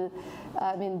the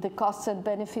costs and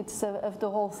benefits of the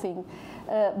whole thing.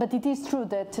 But it is true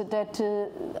that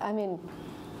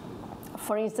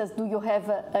for instance, do you have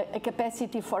a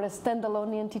capacity for a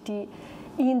standalone entity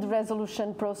in the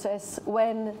resolution process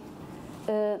when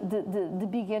the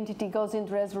big entity goes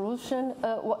into resolution?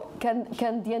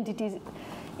 Can the entity,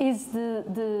 is the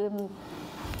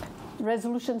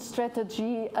resolution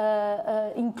strategy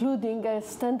including a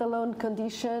standalone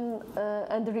condition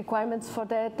and the requirements for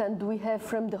that? And do we have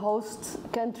from the host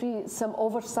country some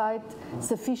oversight,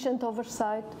 sufficient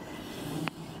oversight?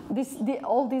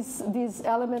 All these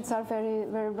elements are very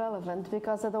relevant,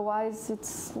 because otherwise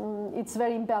it's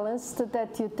very imbalanced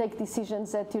that you take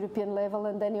decisions at European level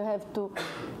and then you have to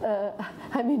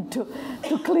to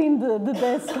clean the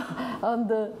desk on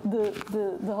the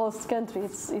host country.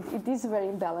 It is very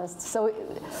imbalanced. So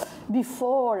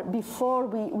before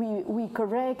we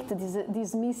correct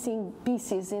these missing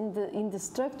pieces in the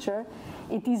structure,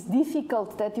 it is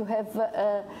difficult that you have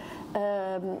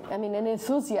an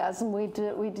enthusiasm with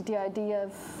the idea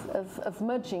of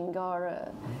merging or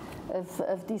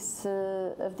of this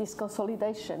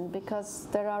consolidation, because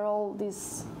there are all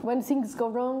these, when things go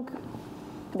wrong,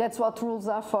 that's what rules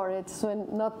are for. It's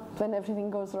not when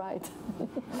everything goes right.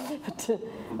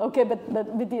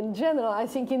 but in general, I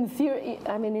think in theory,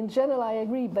 in general I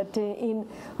agree, but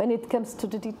when it comes to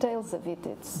the details of it,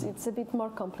 it's a bit more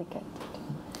complicated.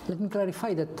 Let me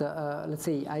clarify that, let's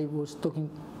say, I was talking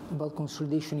about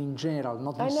consolidation in general,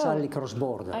 not necessarily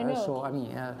cross-border. So,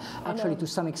 actually, to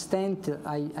some extent,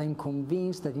 I'm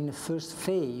convinced that in the first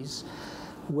phase,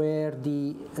 where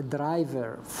the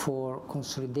driver for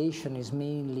consolidation is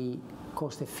mainly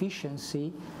cost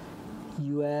efficiency,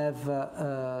 you have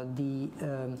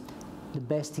the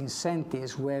best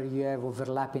incentives where you have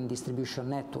overlapping distribution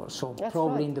networks. So that's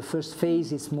probably in the first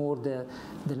phase, it's more the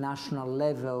national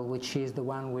level, which is the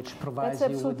one which provides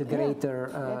you with the greater,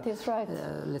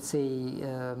 let's say,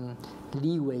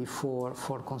 leeway for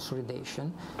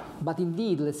consolidation. But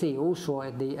indeed, let's say, also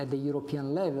at the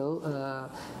European level,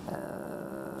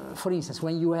 for instance,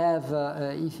 when you have,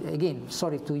 again,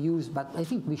 sorry to use, but I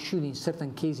think we should in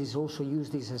certain cases also use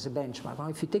this as a benchmark. Now,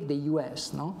 if you take the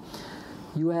US,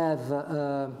 you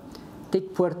have,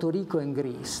 take Puerto Rico and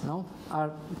Greece,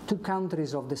 are two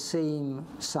countries of the same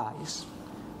size.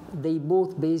 They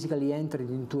both basically entered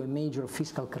into a major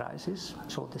fiscal crisis.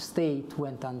 So the state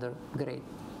went under great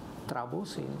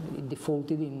troubles. It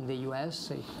defaulted in the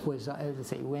US. It was, let's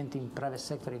say, went in private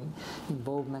sector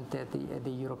involvement at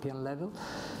the European level.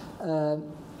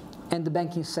 And the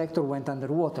banking sector went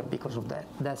underwater because of that.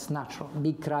 That's natural.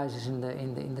 Big crisis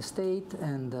in the state,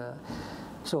 and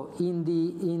so in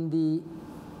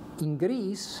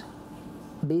Greece,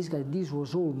 basically this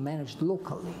was all managed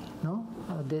locally, no?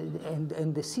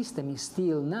 And the system is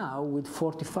still now with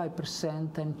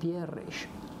 45% NPL ratio.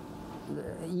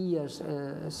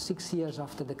 6 years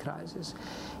after the crisis.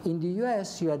 In the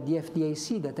US, you had the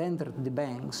FDIC that entered the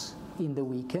banks in the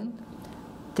weekend,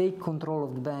 take control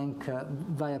of the bank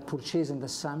via purchase and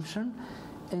assumption,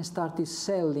 and started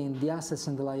selling the assets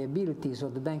and the liabilities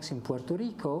of the banks in Puerto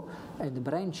Rico and the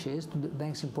branches, the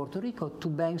banks in Puerto Rico, to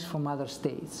banks from other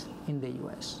states in the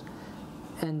US.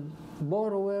 And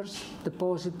borrowers,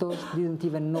 depositors didn't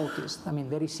even notice. I mean,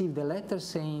 they received a letter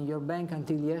saying your bank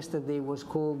until yesterday was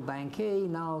called Bank A,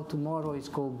 now tomorrow it's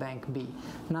called Bank B.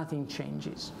 Nothing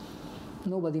changes.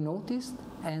 Nobody noticed,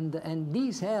 and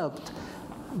this helped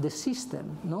the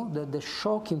system. No? The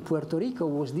shock in Puerto Rico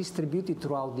was distributed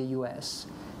throughout the US.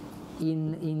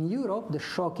 In Europe, the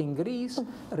shock in Greece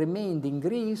remained in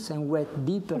Greece and went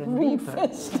deeper and deeper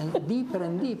and deeper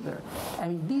and deeper. I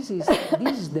mean, this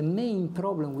is the main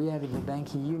problem we have in the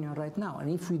banking union right now. And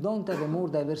if we don't have a more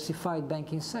diversified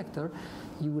banking sector,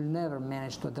 you will never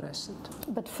manage to address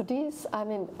it. But for this, I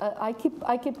mean, I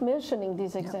keep mentioning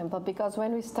this example because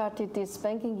when we started this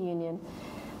banking union,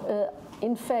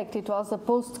 in fact, it was a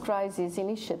post-crisis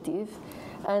initiative.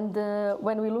 And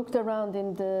when we looked around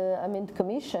in the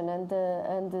Commission and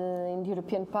in the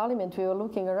European Parliament, we were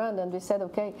looking around and we said,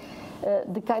 okay,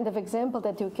 the kind of example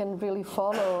that you can really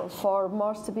follow for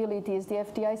more stability is the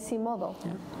FDIC model.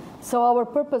 Yeah. So our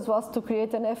purpose was to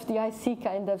create an FDIC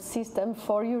kind of system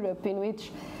for Europe in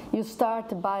which you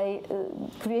start by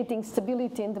creating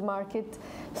stability in the market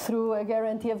through a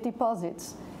guarantee of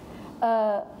deposits.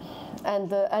 And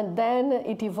then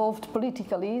it evolved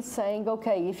politically, saying,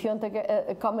 okay, if you want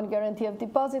a common guarantee of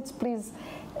deposits, please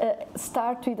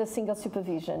start with a single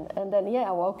supervision. And then,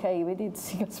 yeah, well, okay, we did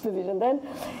single supervision. Then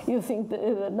you think,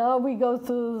 now we go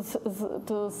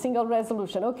to single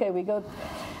resolution. Okay, we go.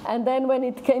 And then when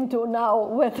it came to now,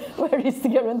 where is the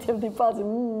guarantee of deposit?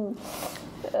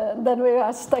 Then we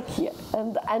are stuck here.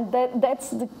 And that's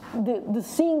the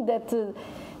thing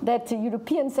that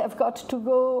Europeans have got to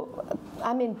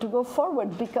go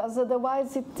forward, because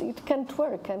otherwise it can't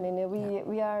work. I mean,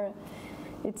 we are,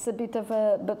 it's a bit of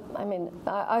a, but I mean,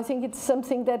 I think it's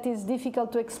something that is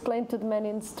difficult to explain to the man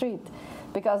in the street,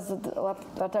 because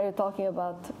what are you talking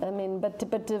about? I mean, but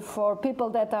for people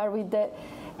that are with the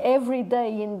every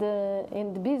day in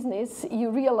the business, you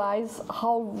realize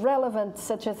how relevant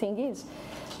such a thing is.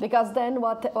 Because then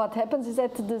what happens is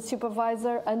that the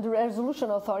supervisor and the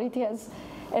resolution authority has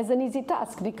an easy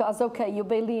task, because, okay, you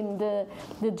bail in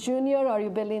the junior, or you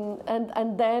bail in,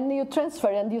 and then you transfer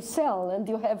and you sell, and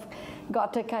you have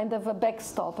got a kind of a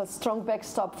backstop, a strong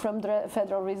backstop from the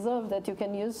Federal Reserve that you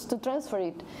can use to transfer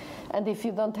it. And if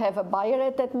you don't have a buyer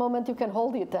at that moment, you can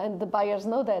hold it, and the buyers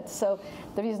know that. So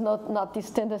there is not this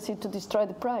tendency to destroy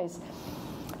the price.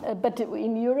 But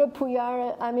in Europe, we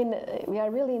are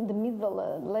really in the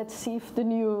middle. Let's see if the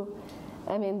new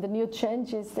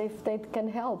changes, if they can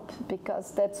help,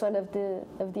 because that's one of the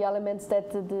elements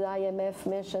that the IMF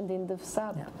mentioned in the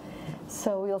SAP. Yeah.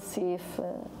 So we'll see if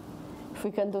we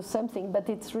can do something. But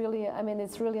it's really,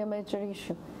 it's really a major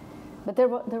issue. But there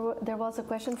was a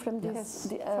question from this,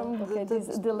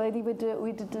 yes, the lady with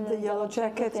the yellow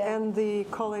jacket, yeah, and the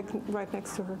colleague right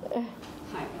next to her.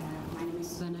 Hi.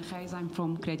 Susana Reis, I'm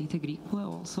from Crédito Agrícola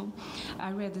also.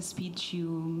 I read the speech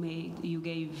you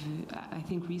gave, I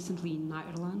think recently in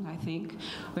Ireland,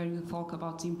 where you talk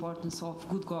about the importance of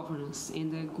good governance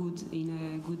and a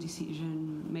good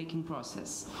decision-making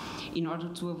process in order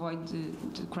to avoid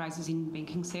the crisis in the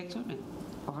banking sector and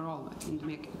overall in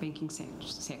the banking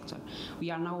sector. We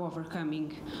are now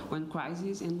overcoming one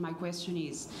crisis, and my question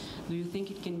is, do you think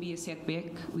it can be a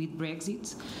setback with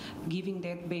Brexit, given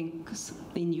that banks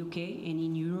in UK and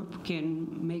in Europe can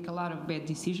make a lot of bad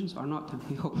decisions, or not,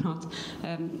 we hope not,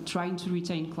 trying to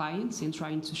retain clients and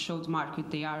trying to show the market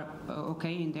they are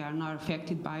okay and they are not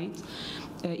affected by it,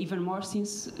 even more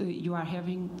since you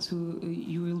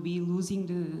will be losing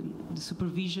the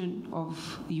supervision of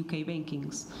UK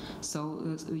bankings. So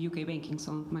UK banking.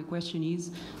 So my question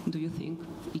is, do you think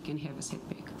it can have a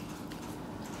setback?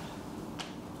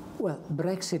 Well,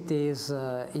 Brexit is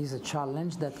a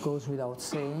challenge that goes without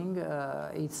saying.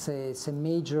 It's a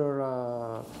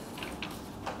major,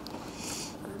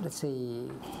 let's say,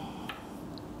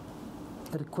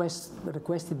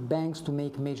 requested banks to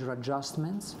make major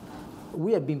adjustments.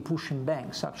 We have been pushing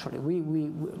banks, actually.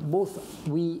 Both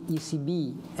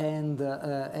ECB and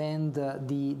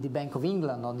the Bank of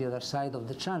England on the other side of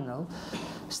the channel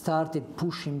started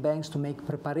pushing banks to make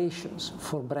preparations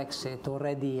for Brexit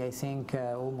already, I think,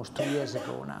 almost 2 years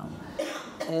ago now.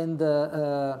 And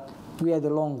we had a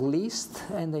long list,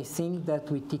 and I think that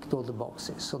we ticked all the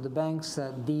boxes. So the banks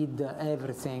did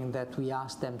everything that we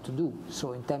asked them to do.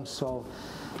 So in terms of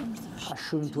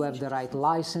assuring to have the right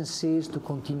licenses, to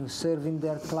continue serving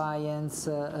their clients,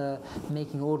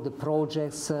 making all the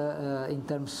projects in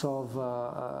terms of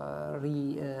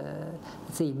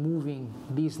let's say, moving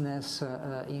business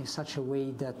in such a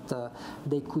way that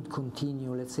they could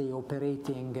continue, let's say,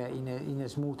 operating in a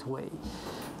smooth way.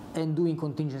 And doing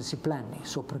contingency planning,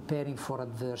 so preparing for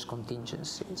adverse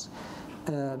contingencies.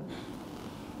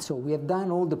 So we have done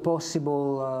all the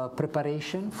possible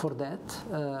preparation for that.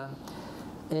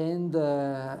 And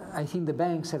I think the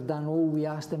banks have done all we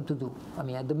asked them to do. I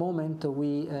mean, at the moment,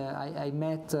 I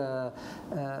met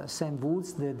Sam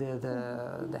Woods,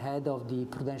 the head of the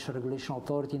Prudential Regulation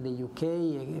Authority in the UK,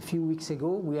 a few weeks ago.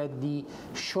 We had the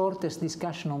shortest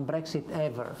discussion on Brexit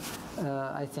ever,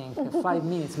 I think, 5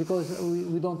 minutes, because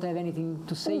we don't have anything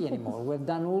to say anymore. We've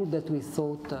done all that we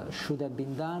thought should have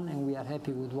been done, and we are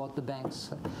happy with what the banks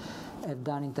have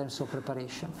done in terms of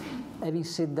preparation. Having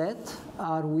said that,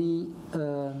 are we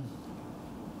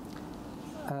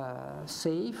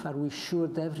safe? Are we sure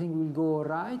that everything will go all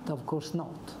right? Of course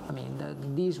not. I mean,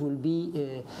 this will be,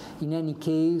 in any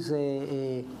case,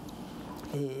 an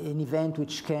event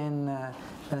which can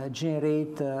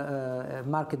generate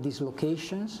market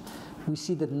dislocations. We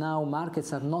see that now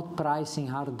markets are not pricing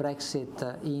hard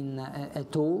Brexit in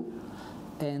at all.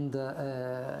 And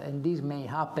this may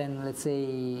happen, let's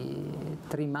say,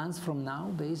 3 months from now,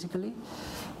 basically.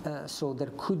 So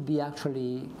there could be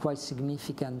actually quite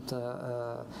significant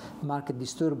market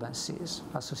disturbances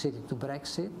associated to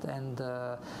Brexit. And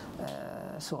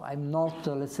so I'm not,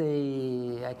 let's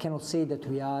say, I cannot say that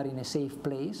we are in a safe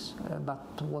place.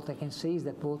 But what I can say is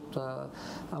that both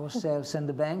ourselves and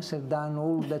the banks have done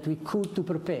all that we could to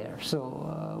prepare.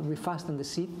 So we fasten the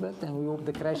seatbelt, and we hope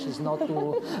the crash is not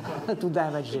too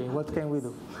damaging. What can we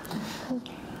do?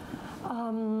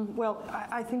 Well,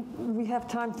 I think we have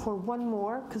time for one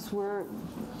more, because we're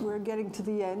getting to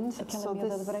the end. Aquela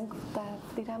miúda de branco está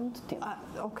a tirar muito tempo.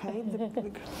 Okay,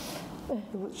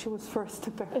 she was first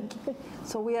apparently.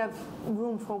 So we have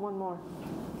room for one more.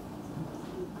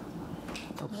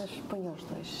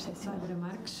 Barbara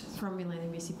Marques from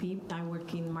Millennium BCP. I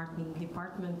work in marketing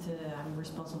department. I'm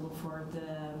responsible for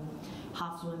the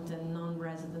affluent and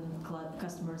non-resident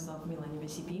customers of Millennium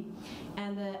BCP.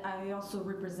 And I also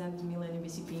represent Millennium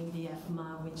BCP in the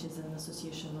FMA, which is an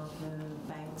association of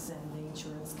banks and the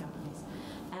insurance companies.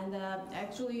 And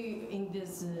actually, in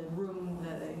this room,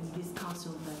 in this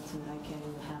council that I can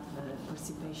have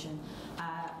participation,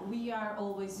 we are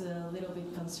always a little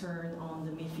bit concerned on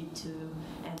the MiFID II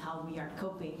and how we are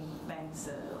coping, banks,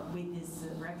 with this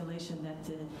regulation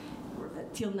that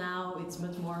till now it's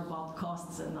much more about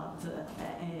costs and not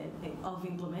of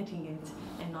implementing it,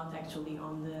 and not actually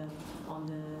on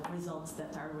the results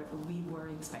that we were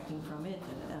expecting from it,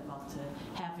 about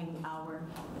having our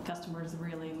customers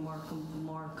really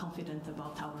more confident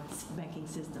about our banking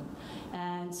system.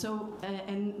 And so,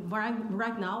 and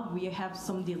right now we have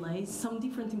some delays, some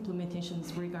different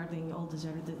implementations regarding all the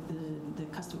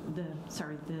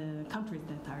countries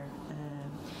that are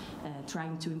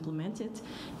trying to implement it,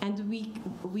 and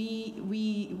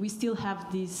we still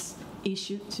have this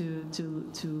issue to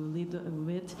lead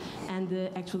with, and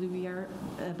actually we are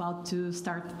about to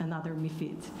start another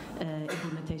MiFID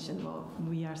implementation. Well,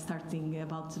 we are starting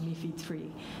about MiFID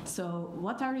 3. So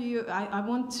what are you, I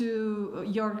want to,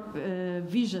 your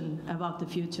vision about the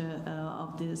future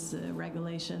of this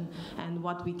regulation, and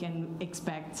what we can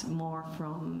expect more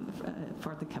from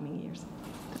for the coming years.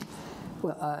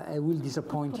 Well, I will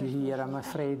disappoint you here, I'm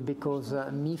afraid, because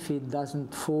MiFID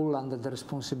doesn't fall under the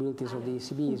responsibilities of the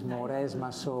ECB. It's more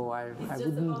ESMA, so I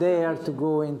wouldn't dare to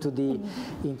go into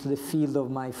the field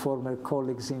of my former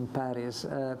colleagues in Paris.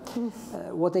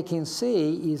 What I can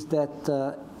say is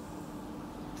that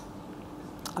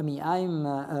I mean, I'm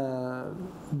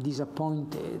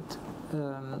disappointed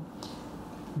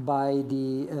by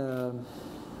the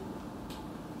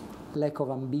lack of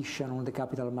ambition on the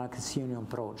Capital Markets Union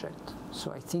project.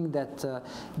 So I think that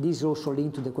this is also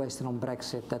linked to the question on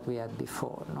Brexit that we had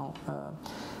before. No?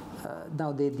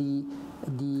 Now the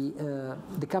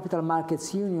Capital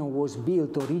Markets Union was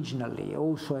built originally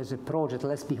also as a project,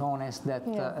 let's be honest, that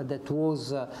that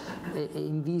was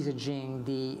envisaging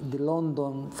the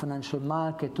London financial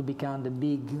market to become the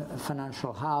big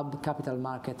financial hub, capital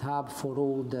market hub for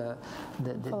all the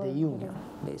union,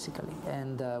 basically,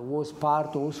 and was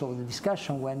part also of the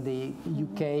discussion when the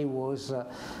UK was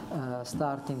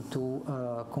starting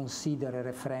to consider a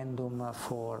referendum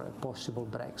for a possible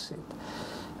Brexit.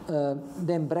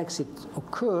 Then Brexit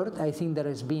occurred. I think there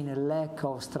has been a lack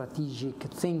of strategic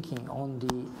thinking on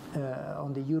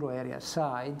the euro area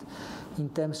side in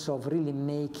terms of really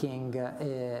making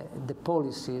the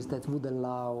policies that would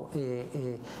allow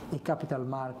a capital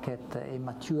market, a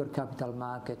mature capital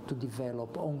market, to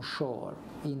develop onshore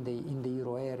in the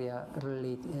euro area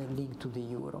linked to the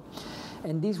euro.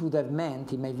 And this would have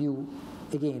meant, in my view,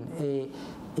 again,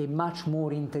 a much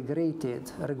more integrated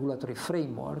regulatory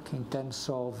framework in terms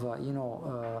of,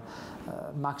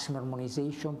 maximum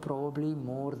harmonization, probably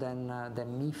more than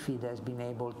MiFID has been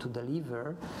able to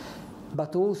deliver.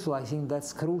 But also, I think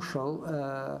that's crucial,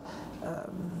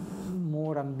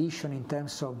 more ambition in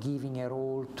terms of giving a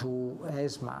role to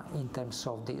ESMA in terms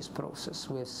of this process.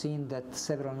 We have seen that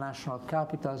several national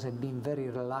capitals have been very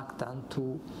reluctant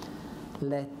to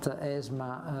let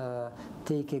ESMA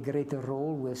take a greater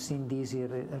role. We have seen this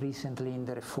recently in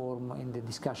the reform, in the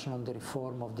discussion on the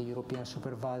reform of the European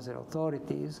supervisory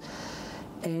authorities.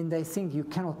 And I think you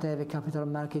cannot have a capital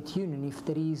market union if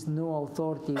there is no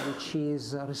authority which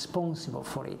is responsible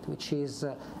for it, which is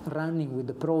running with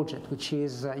the project, which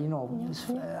is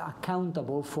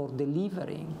accountable for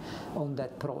delivering on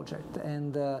that project.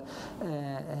 And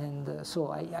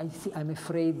so I'm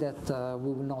afraid that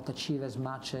we will not achieve as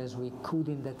much as we could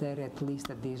in that area, at least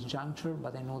at this juncture.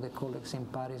 But I know the colleagues in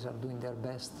Paris are doing their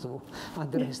best to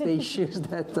address the issues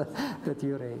that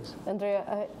you raise.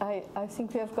 Andrea, I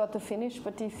think we have got to finish.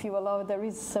 But if you allow, there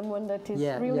is someone that is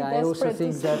really desperate. I also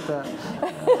think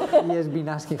that he has been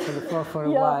asking for the floor for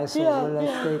a while, so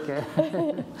let's take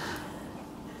it.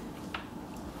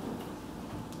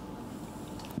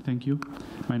 Thank you.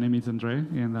 My name is Andrea,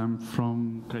 and I'm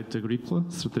from Crédit Agricole,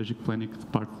 Strategic Planning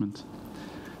Department.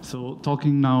 So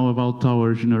talking now about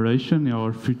our generation,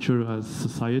 our future as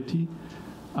society,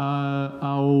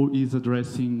 how is the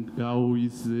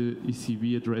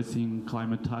ECB addressing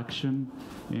climate action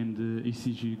and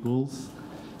ECG goals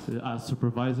as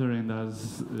supervisor and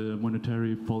as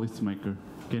monetary policymaker?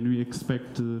 Can we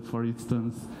expect, for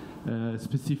instance,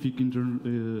 specific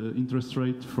interest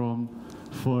rate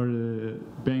for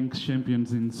bank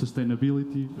champions in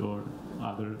sustainability or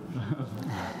other?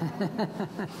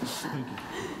 Thank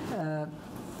you.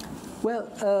 Well,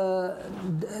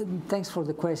 thanks for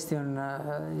the question.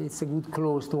 It's a good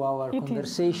close to our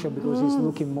conversation because it's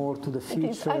looking more to the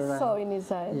future. I saw in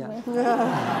his eyes.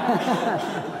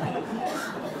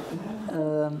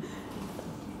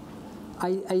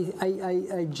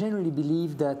 I generally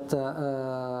believe that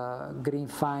green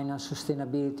finance,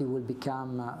 sustainability will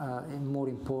become more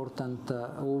important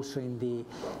also in the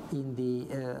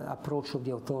approach of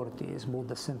the authorities, both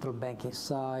the central banking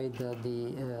side,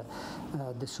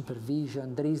 the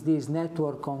supervision. There is this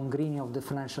network on greening of the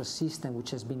financial system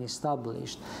which has been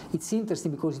established. It's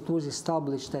interesting because it was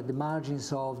established at the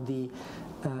margins of the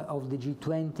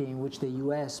G20, in which the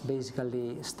US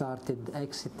basically started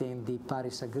exiting the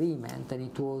Paris Agreement, and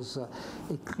it was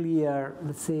a clear,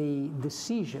 let's say,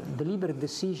 deliberate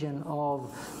decision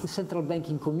of the central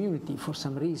banking community for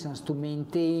some reasons to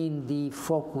maintain the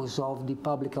focus of the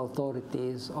public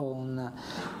authorities on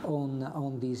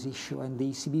this issue, and the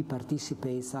ECB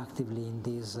participates actively in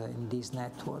this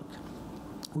network,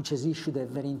 which has issued a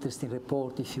very interesting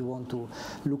report, if you want to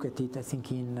look at it, I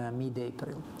think in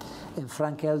mid-April. And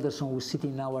Frank Elderson, who's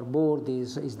sitting in our board,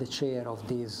 is the chair of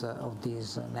this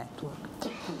network.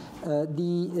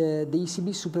 The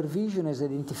ECB supervision has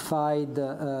identified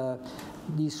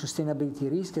the sustainability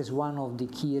risk as one of the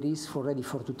key risks already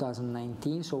for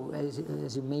 2019. So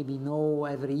as you maybe know,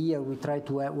 every year we try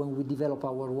to, when we develop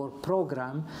our work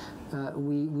program,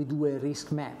 we do a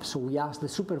risk map. So we ask the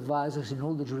supervisors in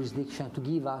all the jurisdictions to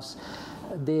give us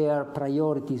their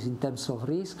priorities in terms of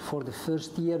risk. For the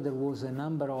first year, there was a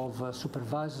number of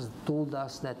supervisors that told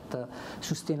us that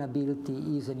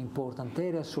sustainability is an important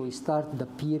area, so it started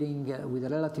appearing with a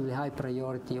relatively high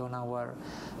priority on our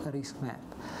risk map.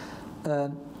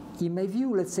 In my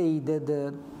view, let's say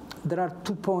that there are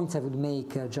 2 points I would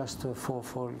make just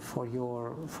for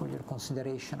your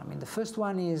consideration. I mean, the first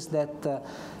one is that,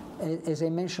 as I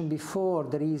mentioned before,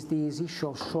 there is this issue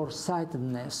of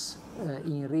short-sightedness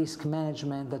in risk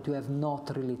management that we have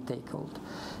not really tackled.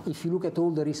 If you look at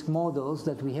all the risk models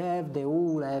that we have, they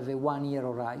all have a 1-year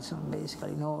horizon,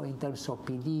 basically, in terms of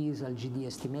PDs, LGD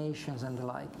estimations, and the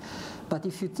like. But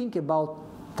if you think about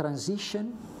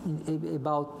transition,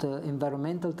 about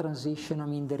environmental transition. I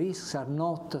mean, the risks are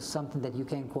not something that you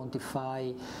can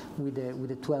quantify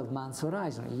with a 12 months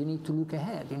horizon. You need to look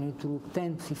ahead. You need to look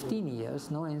 10, 15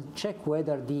 years, no, and check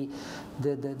whether the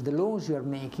loans you are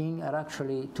making are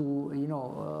actually to, you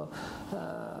know,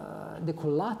 the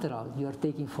collateral you are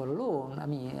taking for a loan, I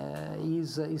mean,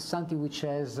 is something which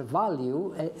has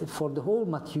value for the whole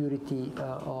maturity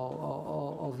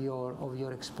of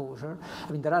your exposure.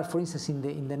 I mean, there are, for instance,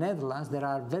 in the Netherlands, there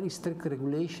are very strict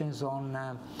regulations on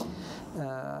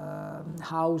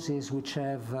houses which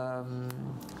have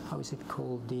how is it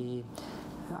called, the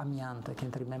amiant, I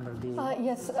can't remember the...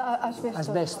 yes,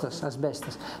 asbestos.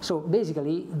 So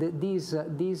basically, these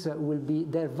will be,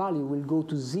 their value will go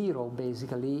to zero,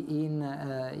 basically, in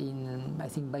I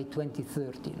think by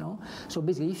 2030, no? So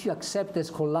basically, if you accept as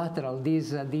collateral the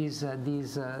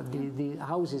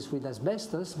houses with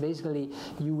asbestos, basically,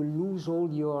 you will lose all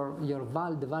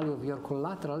the value of your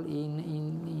collateral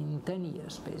in 10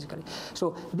 years, basically.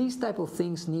 So these type of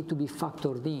things need to be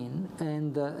factored in,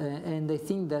 and I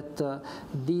think that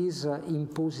this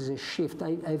imposes a shift.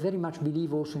 I very much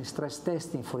believe also in stress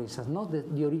testing, for instance, not the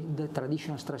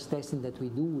traditional stress testing that we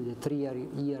do with a 3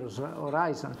 years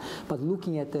horizon, but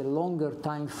looking at a longer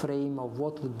time frame of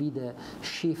what would be the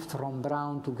shift from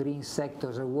brown to green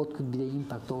sectors, and what could be the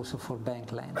impact also for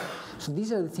bank lending. So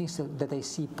these are the things that I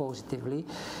see positively.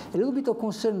 A little bit of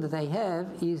concern that I have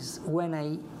is when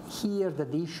I hear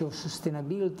that the issue of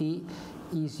sustainability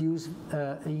is used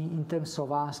in terms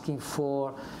of asking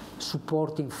for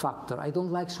supporting factor. I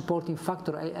don't like supporting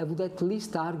factor. I would at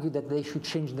least argue that they should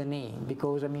change the name,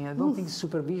 because I mean, I don't think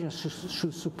supervision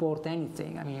should support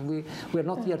anything. I mean, we are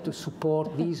not here to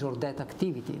support this or that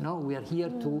activity. No, we are here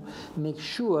to make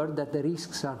sure that the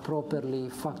risks are properly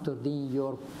factored in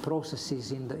your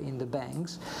processes in the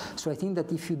banks. So I think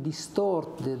that if you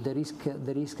distort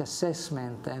the risk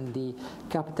assessment and the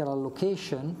capital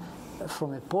allocation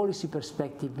from a policy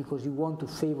perspective, because you want to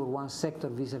favor one sector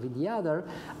vis-a-vis the other,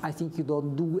 I think you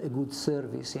don't do a good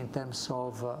service in terms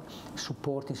of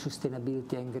supporting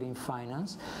sustainability and green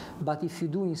finance. But if you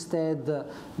do instead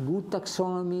good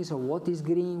taxonomies of what is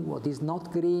green, what is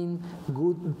not green,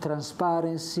 good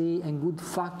transparency, and good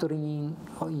factoring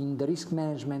in the risk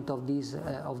management of these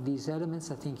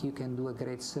elements, I think you can do a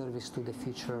great service to the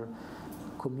future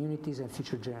communities and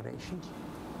future generations.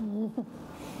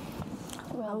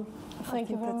 Well, thank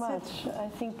you very much. I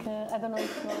think, I don't know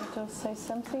if you want to say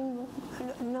something?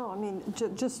 No, I mean,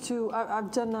 just to,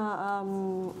 I've done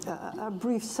a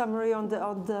brief summary on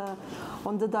the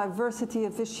diversity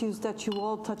of issues that you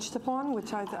all touched upon,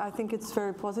 which I think it's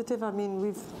very positive. I mean,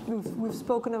 we've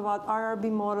spoken about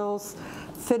IRB models,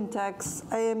 fintechs,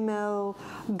 AML,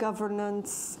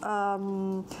 governance,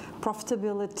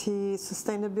 profitability,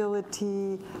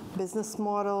 sustainability, business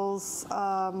models,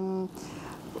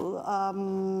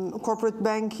 corporate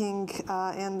banking,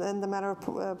 and the matter of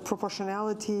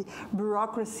proportionality,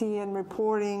 bureaucracy and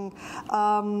reporting,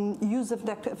 use of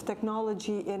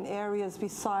technology in areas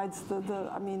besides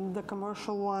the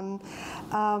commercial one,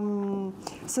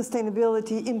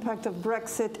 sustainability, impact of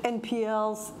Brexit,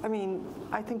 NPLs. I mean,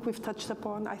 I think we've touched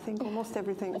upon, I think, almost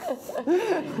everything.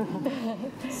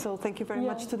 So thank you very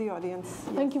much to the audience.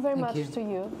 Thank you very much to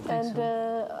you. And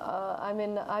I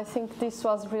mean, I think this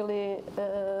was really,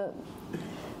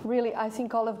 I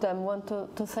think all of them want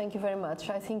to thank you very much.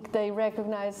 I think they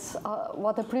recognize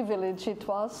what a privilege it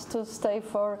was to stay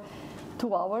for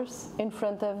 2 hours in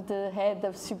front of the head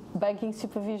of banking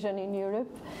supervision in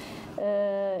Europe,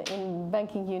 in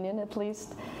banking union at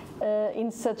least,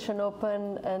 in such an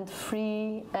open and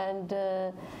free and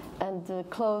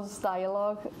closed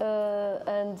dialogue,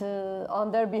 and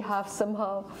on their behalf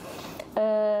somehow.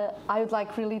 I would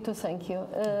like really to thank you.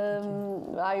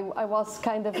 I was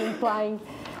kind of implying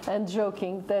and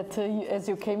joking that as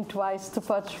you came twice to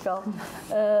Portugal,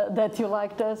 that you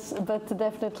liked us, but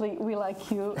definitely we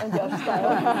like you and your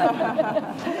style.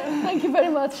 Thank you very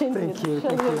much indeed.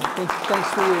 Thank you. Thanks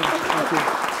for you. Thank you.